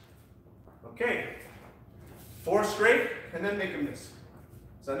 okay. 4 straight, and then make a miss.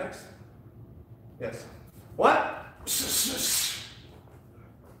 Is that next? Yes. 1,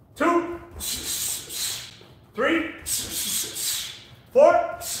 2, 3,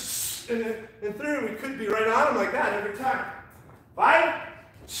 4, and 3, we could be right on them like that every time. 5,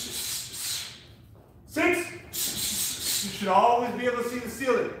 6, you should always be able to see the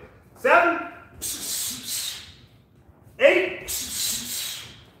ceiling. 7, 8,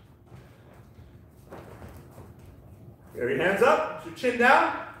 get your hands up, your chin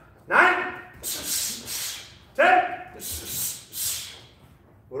down. 9, 10.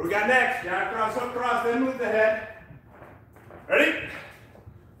 What do we got next? Jab cross, hook cross, then move the head. Ready?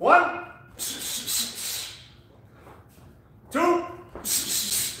 1, 2,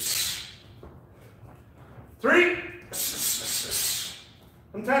 3.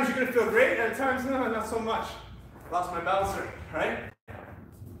 Sometimes you're going to feel great, and at times, no, not so much. Lost my balancer, right?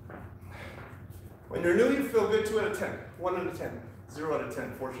 When you're new, you feel good 2 out of 10, 1 out of 10, 0 out of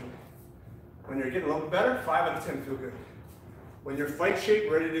 10, fortunately. When you're getting a little better, 5 out of 10 feel good. When you're fight shape,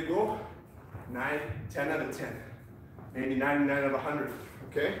 ready to go, 9, 10 out of 10. Maybe 99 out of 100,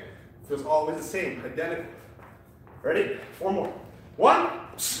 okay? Feels always the same, identical. Ready? 4 more. 1,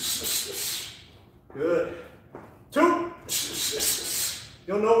 good. 2,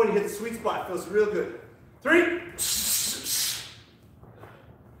 you'll know when you hit the sweet spot, feels real good. 3,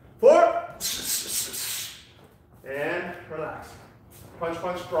 4, and relax. Punch,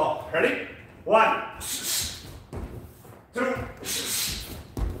 punch, sprawl. Ready? 1, 2,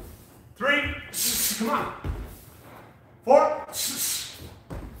 3, come on. 4,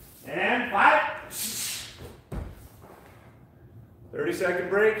 and 5. 30-second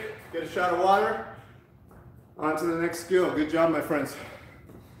break, get a shot of water. On to the next skill. Good job, my friends.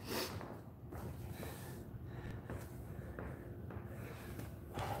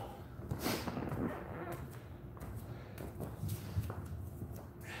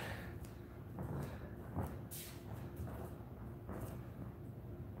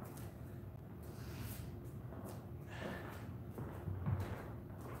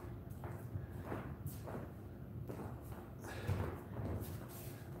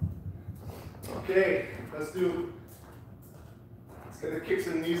 Okay, let's get the kicks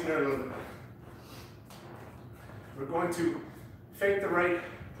and knees in there a little bit. We're going to fake the right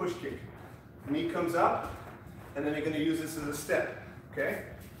push kick. Knee comes up, and then you're going to use this as a step, okay?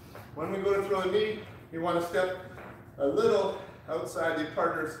 When we go to throw a knee, you want to step a little outside the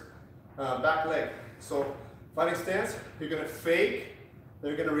partner's back leg. So, fighting stance, you're going to fake,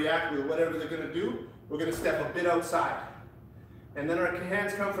 they're going to react with whatever they're going to do. We're going to step a bit outside. And then our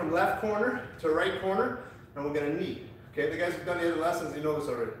hands come from left corner to right corner, and we're going to knee. Okay, the guys who've done the other lessons, you know this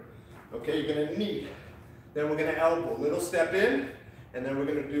already. Okay, you're going to knee. Then we're going to elbow. Little step in, and then we're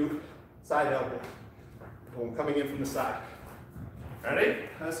going to do side elbow. Boom, coming in from the side. Ready?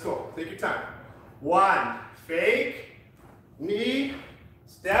 Let's go. Take your time. 1, fake, knee,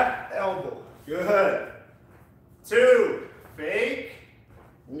 step, elbow. Good. 2, fake,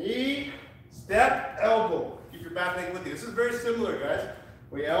 knee, step, elbow. Keep your back leg with you. This is very similar, guys.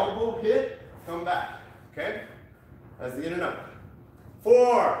 We elbow, hit, come back. Okay? That's the in and out.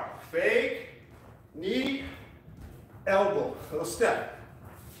 4, fake, knee, elbow. Little step.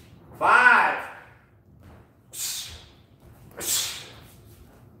 5,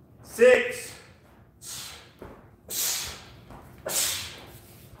 6.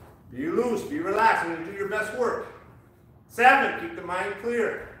 Be loose, be relaxed, and do your best work. 7, keep the mind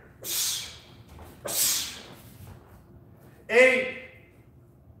clear. 8.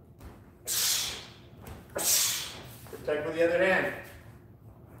 Protect with the other hand.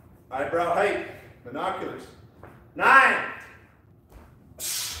 Eyebrow height, binoculars. 9.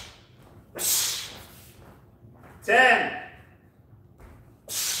 10.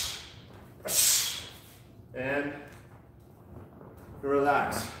 And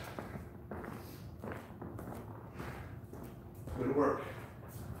relax. Good work.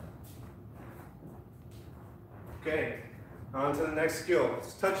 Okay, on to the next skill.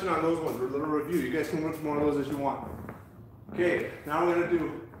 Just touching on those ones, a little review. You guys can look more of those as you want. Okay, now we're gonna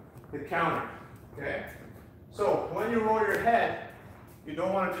do the counter, okay? So when you roll your head, you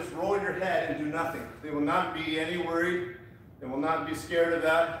don't want to just roll your head and do nothing. They will not be any worried. They will not be scared of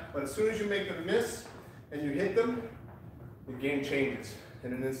that. But as soon as you make them miss and you hit them, the game changes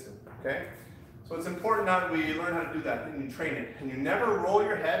in an instant, okay? So it's important that we learn how to do that and you train it. And you never roll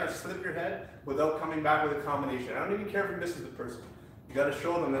your head or slip your head without coming back with a combination. I don't even care if it misses the person. You got to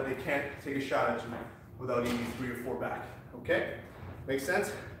show them that they can't take a shot at you without eating 3 or 4 back, okay? Make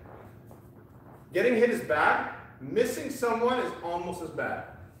sense? Getting hit is bad. Missing someone is almost as bad.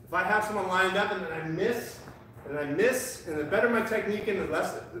 If I have someone lined up and then I miss, and the better my technique and the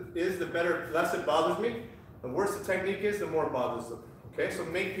less it bothers me, the worse the technique is, the more it bothers them. Okay, so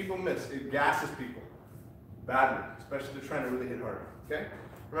make people miss. It gasses people badly, especially if they're trying to really hit hard. Okay?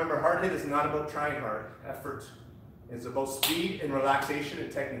 Remember, hard hit is not about trying hard. Effort. It's about speed and relaxation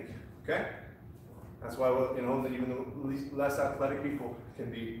and technique. Okay? That's why, you know, even the less athletic people can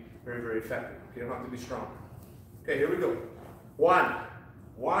be very, very effective. You don't have to be strong. Okay, here we go. 1,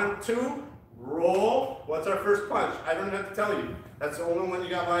 1, 2, roll. What's our first punch? I don't have to tell you. That's the only one you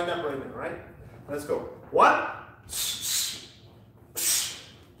got lined up right now, right? Let's go. 1,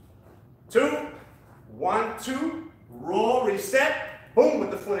 2, 1, 2, roll, reset, boom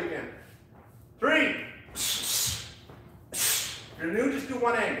with the foot again. 3, if you're new, just do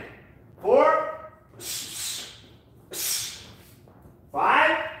one angle. 4,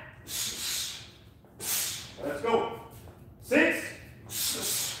 5, let's go. 6,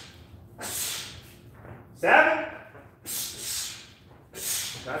 7,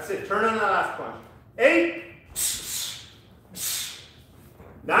 that's it. Turn on that last punch. 8,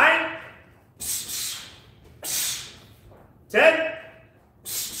 9, 10.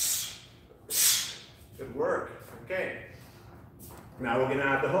 Good work. Okay. Now we're going to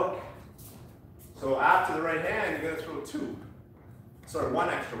add the hook. So after the right hand, you're going to throw 2. Sorry, 1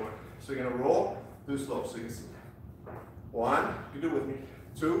 extra one. So you're going to roll, do slow so you can see. 1, you do it with me.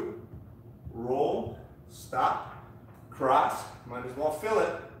 2, roll, stop, cross. Might as well fill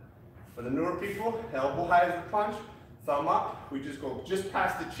it. For the newer people, elbow high as the punch, thumb up. We just go just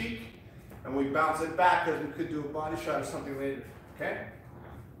past the cheek and we bounce it back as we could do a body shot or something later. Okay?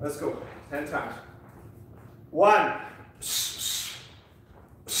 Let's go. 10 times. 1.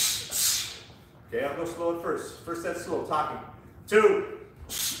 Okay, I'll go slow at first. First set slow, talking. 2.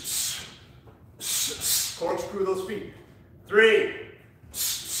 Corkscrew those feet. 3.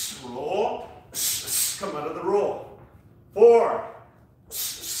 Roll. Come out of the roll. 4.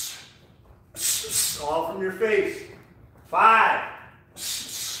 All from your face. 5.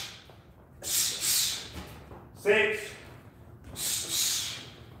 6.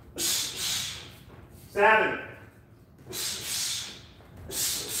 7.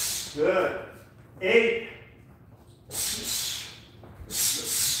 Good. 8.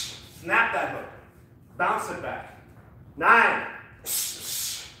 Snap that hook. Bounce it back. 9.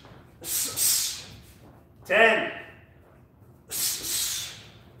 10.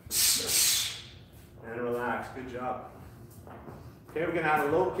 And relax. Good job. Okay, we're going to add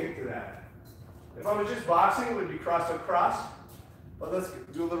a low kick to that. If I was just boxing, it would be cross on cross. But let's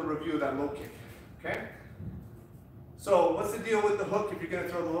do a little review of that low kick. Okay? So what's the deal with the hook if you're going to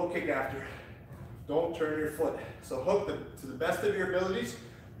throw the low kick after? Don't turn your foot. So hook to the best of your abilities,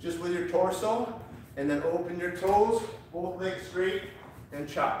 just with your torso, and then open your toes, both legs straight, and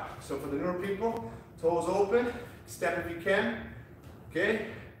chop. So for the newer people, toes open, step if you can. Okay?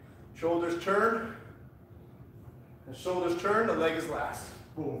 Shoulders turn. The shoulders turn, the leg is last.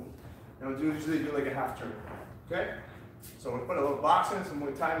 Boom. And we'll usually do like a half turn. Okay? So I'm going to put a little boxing and some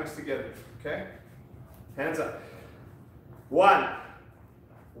Muay Thai mixed together. Okay? Hands up. 1.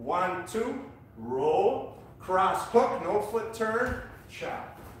 1, 2. Roll. Cross hook. No foot turn.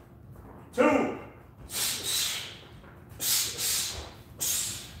 Chop. 2.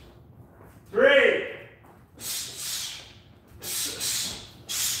 3.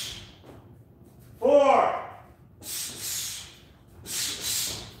 4.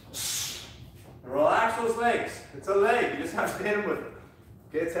 Relax those legs. It's a leg. You just have to hit them with it.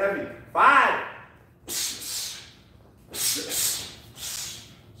 Okay, it's heavy. 5.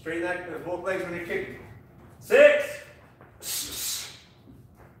 Straighten that both legs when you're kicking. 6.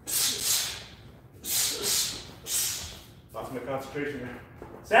 'Lost my concentration there.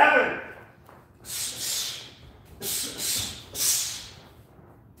 7.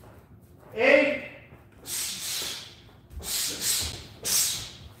 8.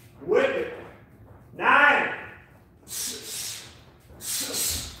 Whip it. 9.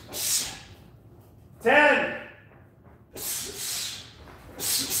 10.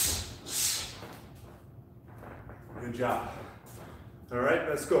 All right,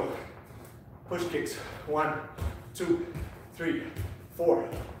 let's go. Push kicks. 1, 2, 3, 4,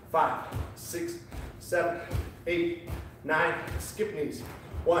 5, 6, 7, 8, 9. Skip knees.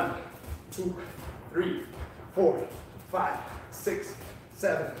 1, 2, 3, 4, 5, 6,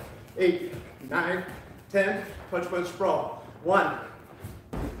 7, 8, 9, 10. Punch, punch, sprawl. 1,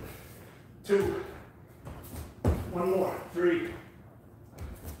 2, one more, 3,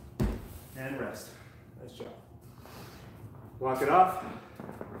 and rest. Nice job. Walk it off.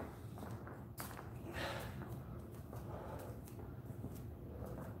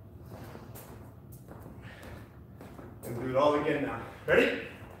 And do it all again now. Ready?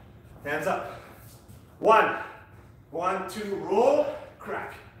 Hands up. 1, 1, 2, roll,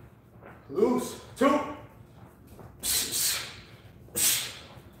 crack. Loose. 2,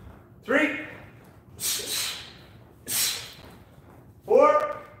 3,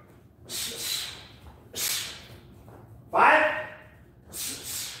 4, 5.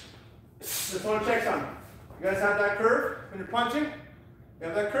 Just want to check something. You guys have that curve when you're punching? You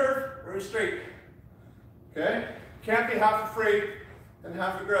have that curve, very straight. Okay? Can't be half afraid and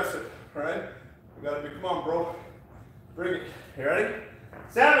half aggressive, right? You gotta be, come on, bro. Bring it. You ready?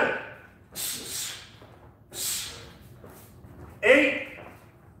 7, 8,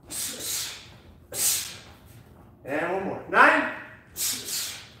 and one more. 9.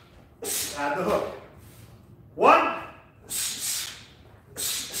 Add the hook. 1.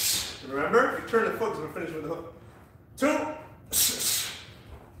 Remember, if you turn the foot, we're finish with the hook. 2.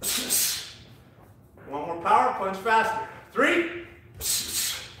 One more power, punch faster. 3.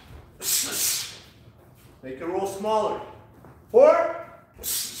 Make it roll smaller. 4.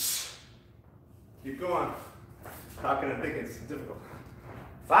 Keep going. Talking and thinking, it's difficult.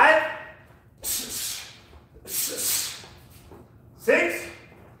 5. 6.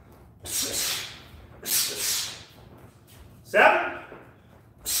 7.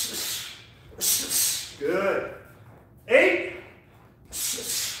 Good. 8.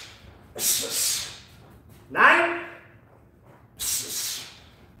 9.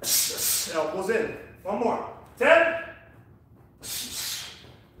 Elbows in. One more. 10.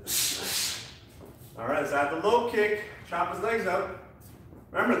 All right, let's add the low kick. Chop his legs out.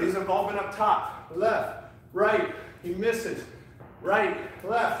 Remember, these have all been up top. Left, right. He misses. Right,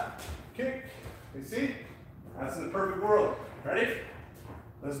 left. Kick. You see? That's in the perfect world. Ready?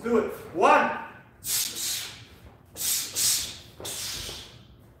 Let's do it. 1.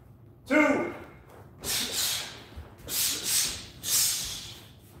 2.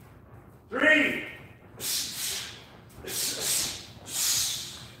 3.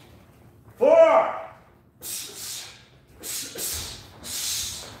 4.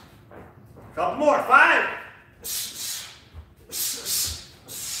 Couple more. 5.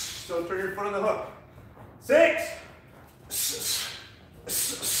 Don't turn your foot on the hook. 6.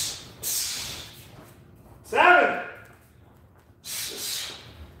 7.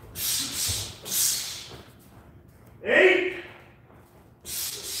 8.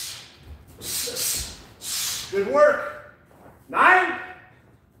 Good work. 9.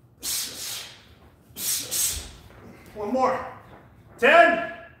 One more. 10.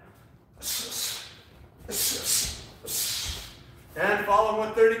 And follow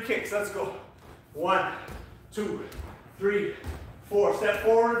with 30 kicks. Let's go. 1, 2, 3, 4. Step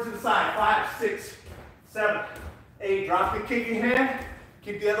forward to the side. 5, 6, 7, 8. Drop the kicking hand.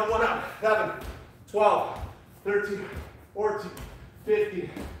 Keep the other one up. 11, 12, 13, 14, 15,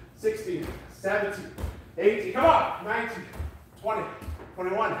 16, 17, 18. Come on. 19, 20,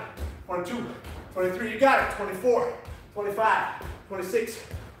 21, 22, 23. You got it. 24, 25, 26,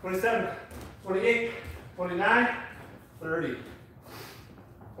 27, 28, 29, 30.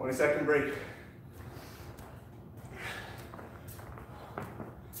 20-second break.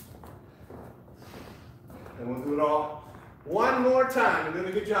 And we'll do it all one more time. You're doing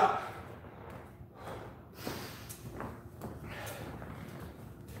a good job.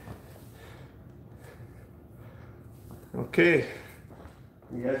 Okay.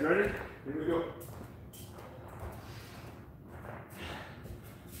 You guys ready? Here we go.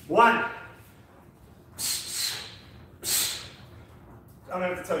 1. I don't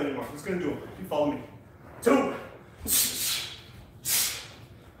have to tell you anymore. I'm just going to do them. You follow me. 2.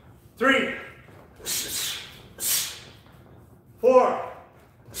 3. 4.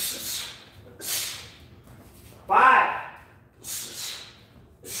 5.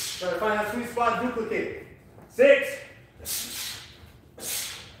 Try to find that sweet spot, duplicate. 6.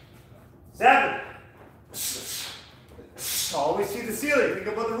 7. Always see the ceiling. Think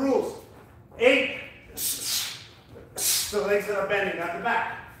about the rules. 8. The legs that are bending, not the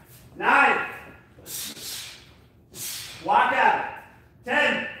back. 9. Walk out.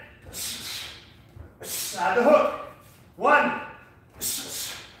 10. Add the hook. 1,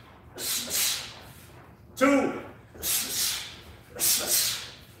 2,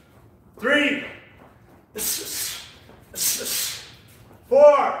 3,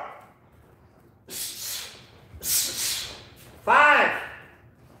 4,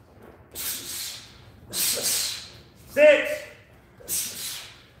 5, 6,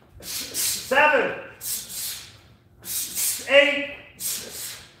 7, 8,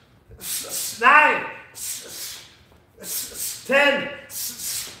 9, 10.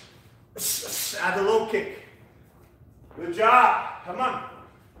 Add the low kick. Good job. Come on.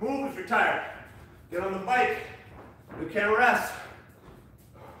 Move if you're tired. Get on the bike. You can't rest.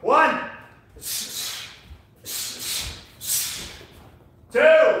 1,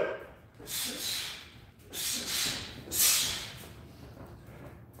 2,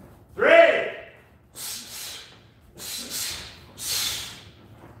 3.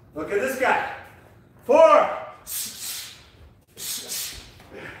 Look at this guy. 4,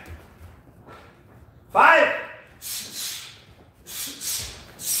 5.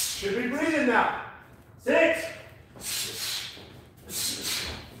 Should be breathing now. 6.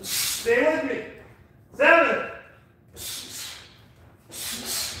 Stay with me. 7.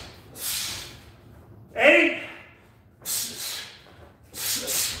 8.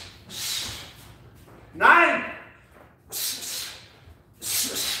 9.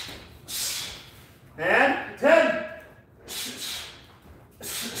 And 10.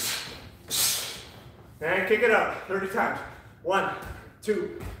 And kick it up 30 times. 1,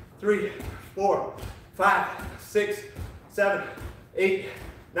 2, 3, 4, 5, 6, 7, 8,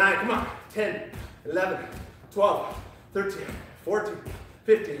 9. Come on. 10, 11, 12, 13, 14,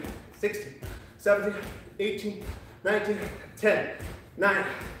 15, 16, 17, 18, 19, 10, 9,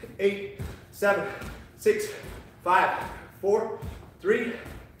 8, 7, 6, 5, 4, 3,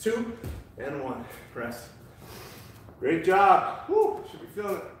 2, and 1. Press. Great job. Woo, should be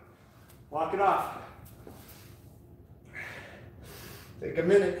feeling it. Walk it off. Take a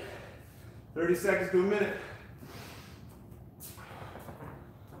minute. 30 seconds to a minute.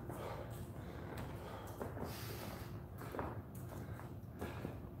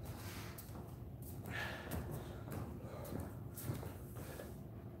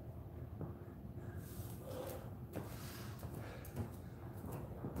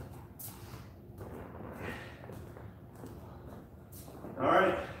 All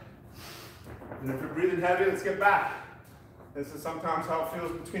right. And if you're breathing heavy, let's get back. This is sometimes how it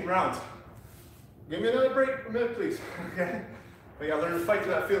feels between rounds. Give me another break, a minute, please. Okay? We gotta learn to fight to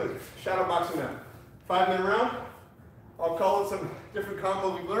that feeling. Shadow boxing now. 5-minute round. I'll call it some different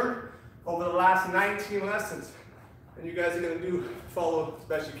combos we've learned over the last 19 lessons. And you guys are gonna follow as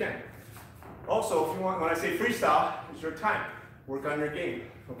best you can. Also, if you want, when I say freestyle, it's your time. Work on your game,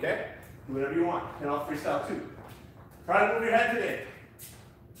 okay? Do whatever you want, and I'll freestyle too. Try to move your head today.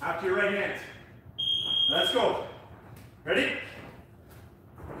 Out to your right hand. Let's go. Ready?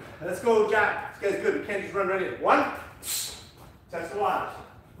 Let's go, jab. This guy's good. We can't just run right in. 1. Test the waters.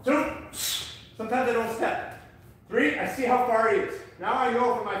 2. Sometimes I don't step. 3. I see how far he is. Now I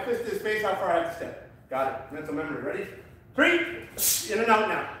know from my fist to his face how far I have to step. Got it. Mental memory. Ready? 3. In and out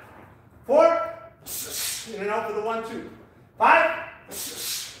now. 4. In and out for the 1, 2. 5.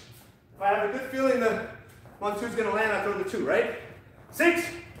 If I have a good feeling the 1, 2 is going to land, I throw the 2, right? 6.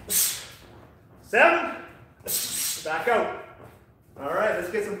 7. Back out. All right,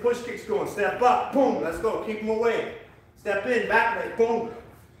 let's get some push kicks going. Step up, boom, let's go. Keep them away. Step in, back leg, boom.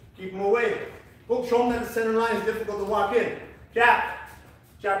 Keep them away. Boom, show them that the center line is difficult to walk in. Jab,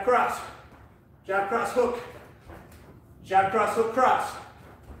 jab, cross. Jab, cross, hook. Jab, cross, hook, cross.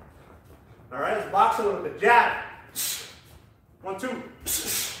 All right, let's box a little bit. Jab. 1, 2.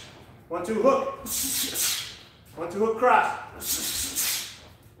 1, 2, hook. 1, 2, hook, cross.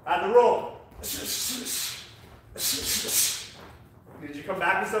 Add the roll. Did you come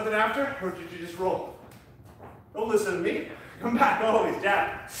back with something after, or did you just roll? Don't listen to me. Come back always,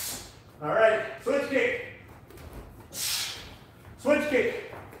 jab. All right, switch kick. Switch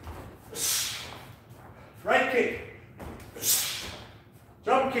kick. Right kick.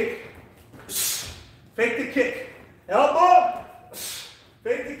 Jump kick. Fake the kick. Elbow.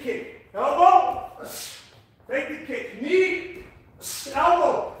 Fake the kick. Elbow. Fake the kick. Knee.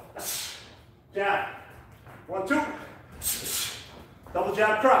 Elbow. Jab. 1, 2. Double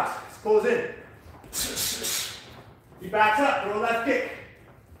jab cross. Let's close in. He backs up. Throw a left kick.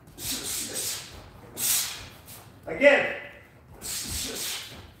 Again.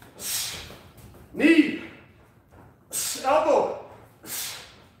 Knee. Elbow.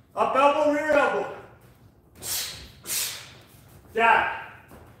 Up elbow, rear elbow. Jab.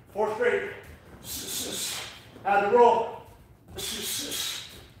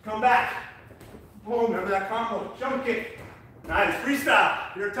 come back. Boom, remember that combo, jump kick. Nice,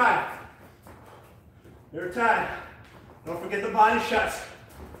 freestyle, your time. Your time. Don't forget the body shots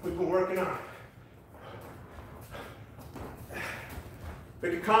we've been working on.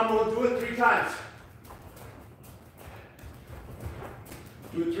 Pick a combo and do it 3 times.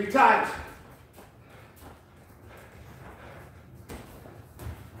 Do it 3 times.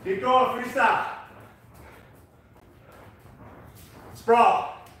 Keep going, freestyle.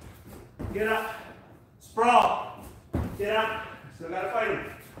 Sprawl. Get up. Sprawl. Get up. Still gotta fight him.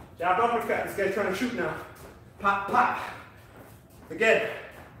 Jab uppercut. This guy's trying to shoot now. Pop, pop. Again.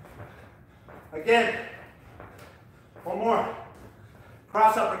 Again. One more.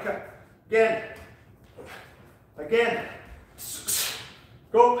 Cross uppercut. Again. Again.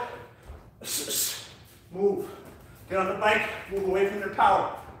 Go. Move. Get on the bike. Move away from their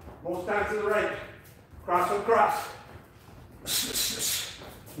power. Most times to the right. Cross across.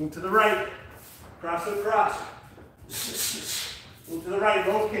 Move to the right. Cross across. Move to the right.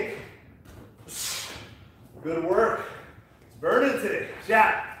 Low kick. Good work. It's burning today.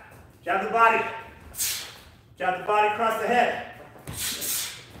 Jab. Jab the body. Jab the body across the head.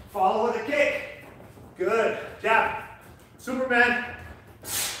 Follow with a kick. Good. Jab. Superman.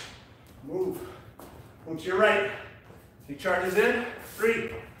 Move. Move to your right. He charges in.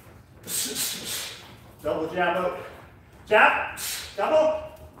 3. Double jab out. Jab. Double.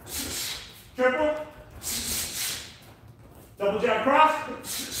 Triple. Double jab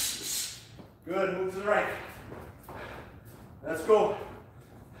cross. Good. Move to the right. Let's go.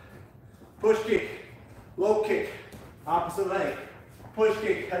 Push kick. Low kick. Opposite leg. Push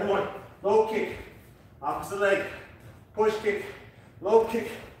kick. Other one. Low kick. Opposite leg. Push kick. Low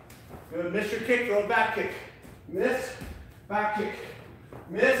kick. Good. Miss your kick. Throw a back kick. Miss. Back kick.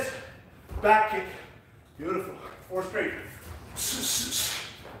 Miss. Back kick. Beautiful. 4 straight.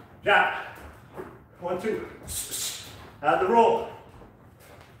 Jab. 1, 2. Add the roll.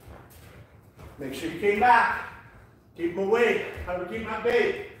 Make sure you came back. Keep them away. How to keep them at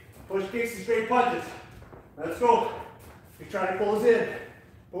bay. Push kicks and straight punches. Let's go. You try to pull us in.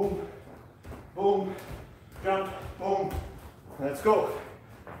 Boom. Boom. Jump. Boom. Let's go.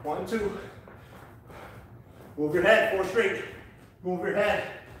 1, 2. Move your head. 4 straight. Move your head.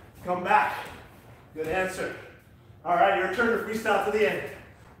 Come back. Good answer. All right, your turn to freestyle to the end.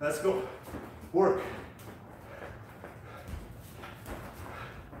 Let's go. Work.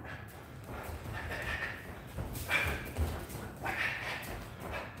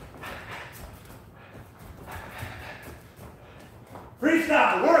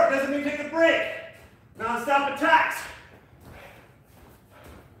 Freestyle. Work doesn't mean take a break. Non-stop attacks.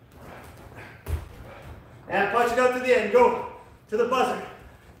 And punch it out to the end. Go to the buzzer.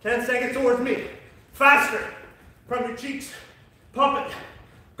 10 seconds towards me. Faster. From your cheeks. Pump it.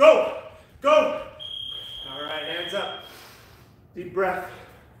 Go. Go. All right, hands up. Deep breath.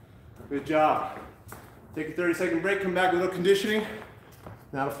 Good job. Take a 30-second break. Come back with a little conditioning.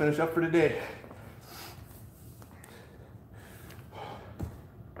 That'll finish up for today.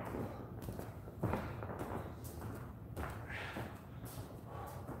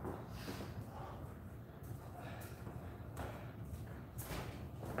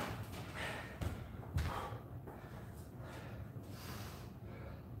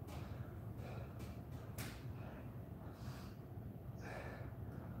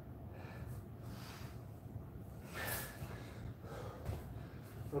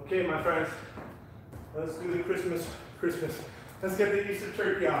 Okay, my friends, let's do the Christmas. Let's get the Easter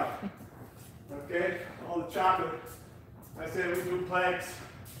turkey off. Okay, all the chocolate. I say we do planks.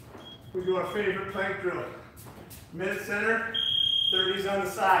 We do our favorite plank drill. Mid center, 30s on the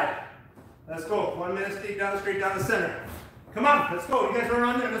side. Let's go. 1 minute, straight down the center. Come on, let's go. You guys are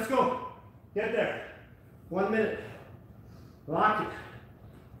on there. Let's go. Get there. 1 minute. Lock it.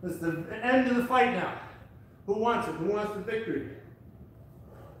 This is the end of the fight now. Who wants it? Who wants the victory?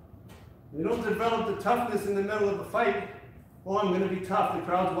 You don't develop the toughness in the middle of a fight. Oh, I'm going to be tough. The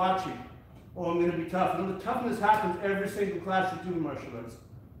crowd's watching. Oh, I'm going to be tough. No, the toughness happens every single class you do in martial arts.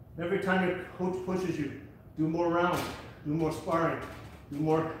 Every time your coach pushes you, do more rounds, do more sparring, do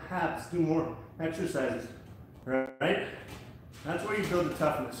more abs, do more exercises. Right? That's where you build the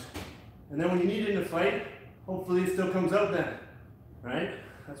toughness. And then when you need it in a fight, hopefully it still comes out then. Right?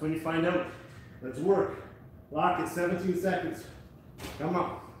 That's when you find out. Let's work. Lock it, 17 seconds. Come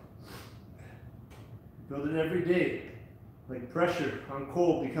on. Build it every day. Like pressure on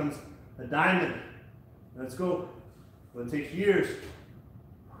coal becomes a diamond. Let's go. Well, it takes years.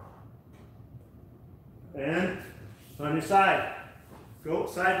 And on your side. Go,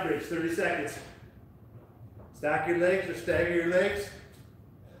 side bridge, 30 seconds. Stack your legs or stagger your legs.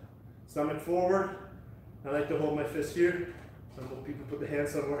 Stomach forward. I like to hold my fist here. Some people put the hand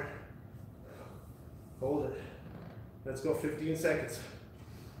somewhere. Hold it. Let's go 15 seconds.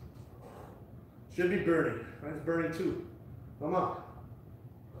 Should be burning. Mine's burning too. Come on.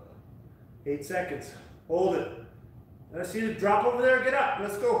 8 seconds. Hold it. I see you drop over there. Get up.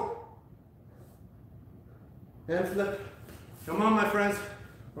 Let's go. Hand flip. Come on, my friends.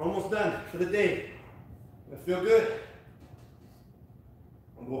 We're almost done for the day. I feel good.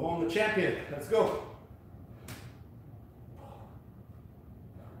 I'll go home the champion. Let's go.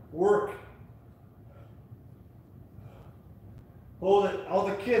 Work. Hold it. All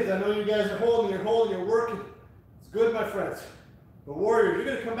the kids, I know you guys are holding, you're working. It's good, my friends. The warriors, you're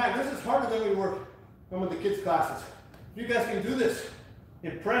going to come back. This is harder than we work with the kids' classes. If you guys can do this,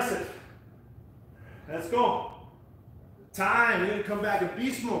 impressive. Let's go. Time, you're going to come back in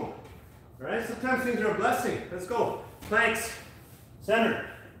beast mode. All right? Sometimes things are a blessing. Let's go. Planks. Center.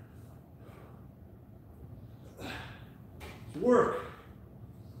 Work.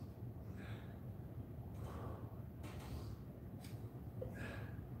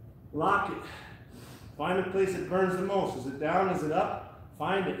 Lock it. Find a place that burns the most. Is it down? Is it up?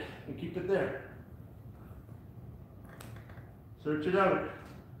 Find it and keep it there. Search it out.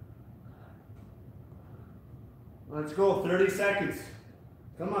 Let's go. 30 seconds.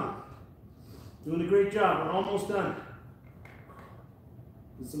 Come on. Doing a great job. We're almost done.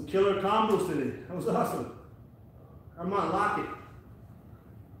 There's some killer combos today. That was awesome. Come on, lock it.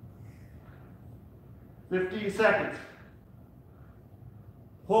 15 seconds.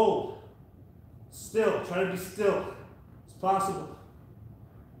 Hold. Still. Try to be still as possible.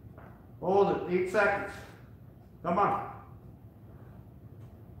 Hold it. 8 seconds. Come on.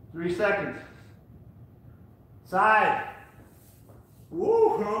 3 seconds. Side.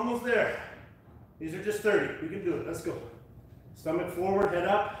 Woo, we're almost there. These are just 30. We can do it. Let's go. Stomach forward, head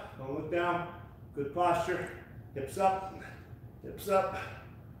up. Don't look down. Good posture. Hips up. Hips up.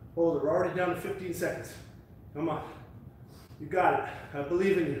 Hold it. We're already down to 15 seconds. Come on. You got it. I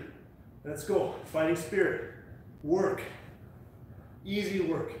believe in you. Let's go. Fighting spirit. Work. Easy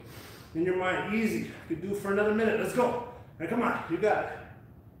work. In your mind. Easy. You can do it for another minute. Let's go. Now come on. You got it.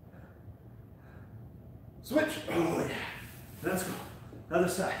 Switch. Oh yeah. Let's go. Other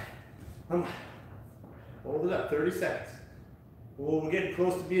side. Come on. Hold it up. 30 seconds. Oh, we're getting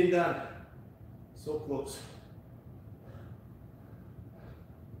close to being done. So close.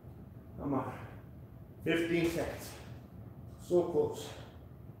 Come on. 15 seconds. So close.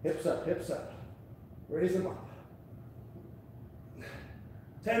 Hips up, hips up. Raise them up.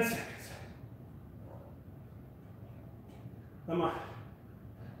 10 seconds. Come on.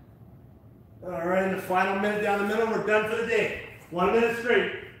 All right, in the final minute down the middle, we're done for the day. 1 minute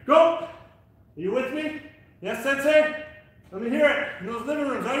straight. Go! Are you with me? Yes, Sensei? Let me hear it in those living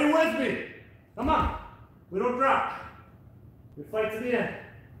rooms. Are you with me? Come on. We don't drop. We fight to the end.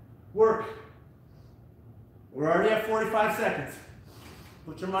 Work. We're already at 45 seconds.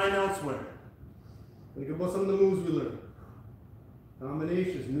 Put your mind elsewhere. Think about some of the moves we learned.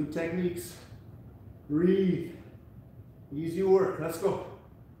 Combinations, new techniques. Breathe. Easy work. Let's go.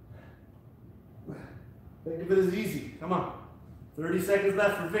 Think of it as easy. Come on. 30 seconds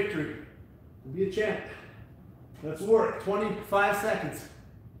left for victory. Be a champ. Let's work. 25 seconds.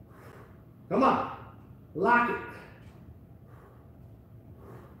 Come on. Lock it.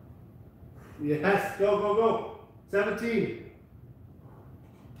 Yes. Go, go, go. 17.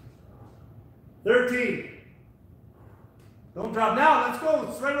 13. Don't drop now. Let's go.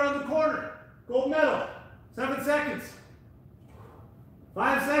 It's right around the corner. Gold medal. 7 seconds.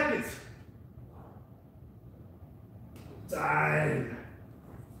 5 seconds. Time.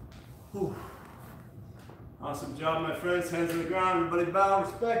 Whew. Awesome job, my friends. Hands on the ground. Everybody bow.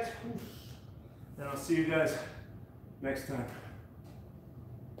 Respect. And I'll see you guys next time.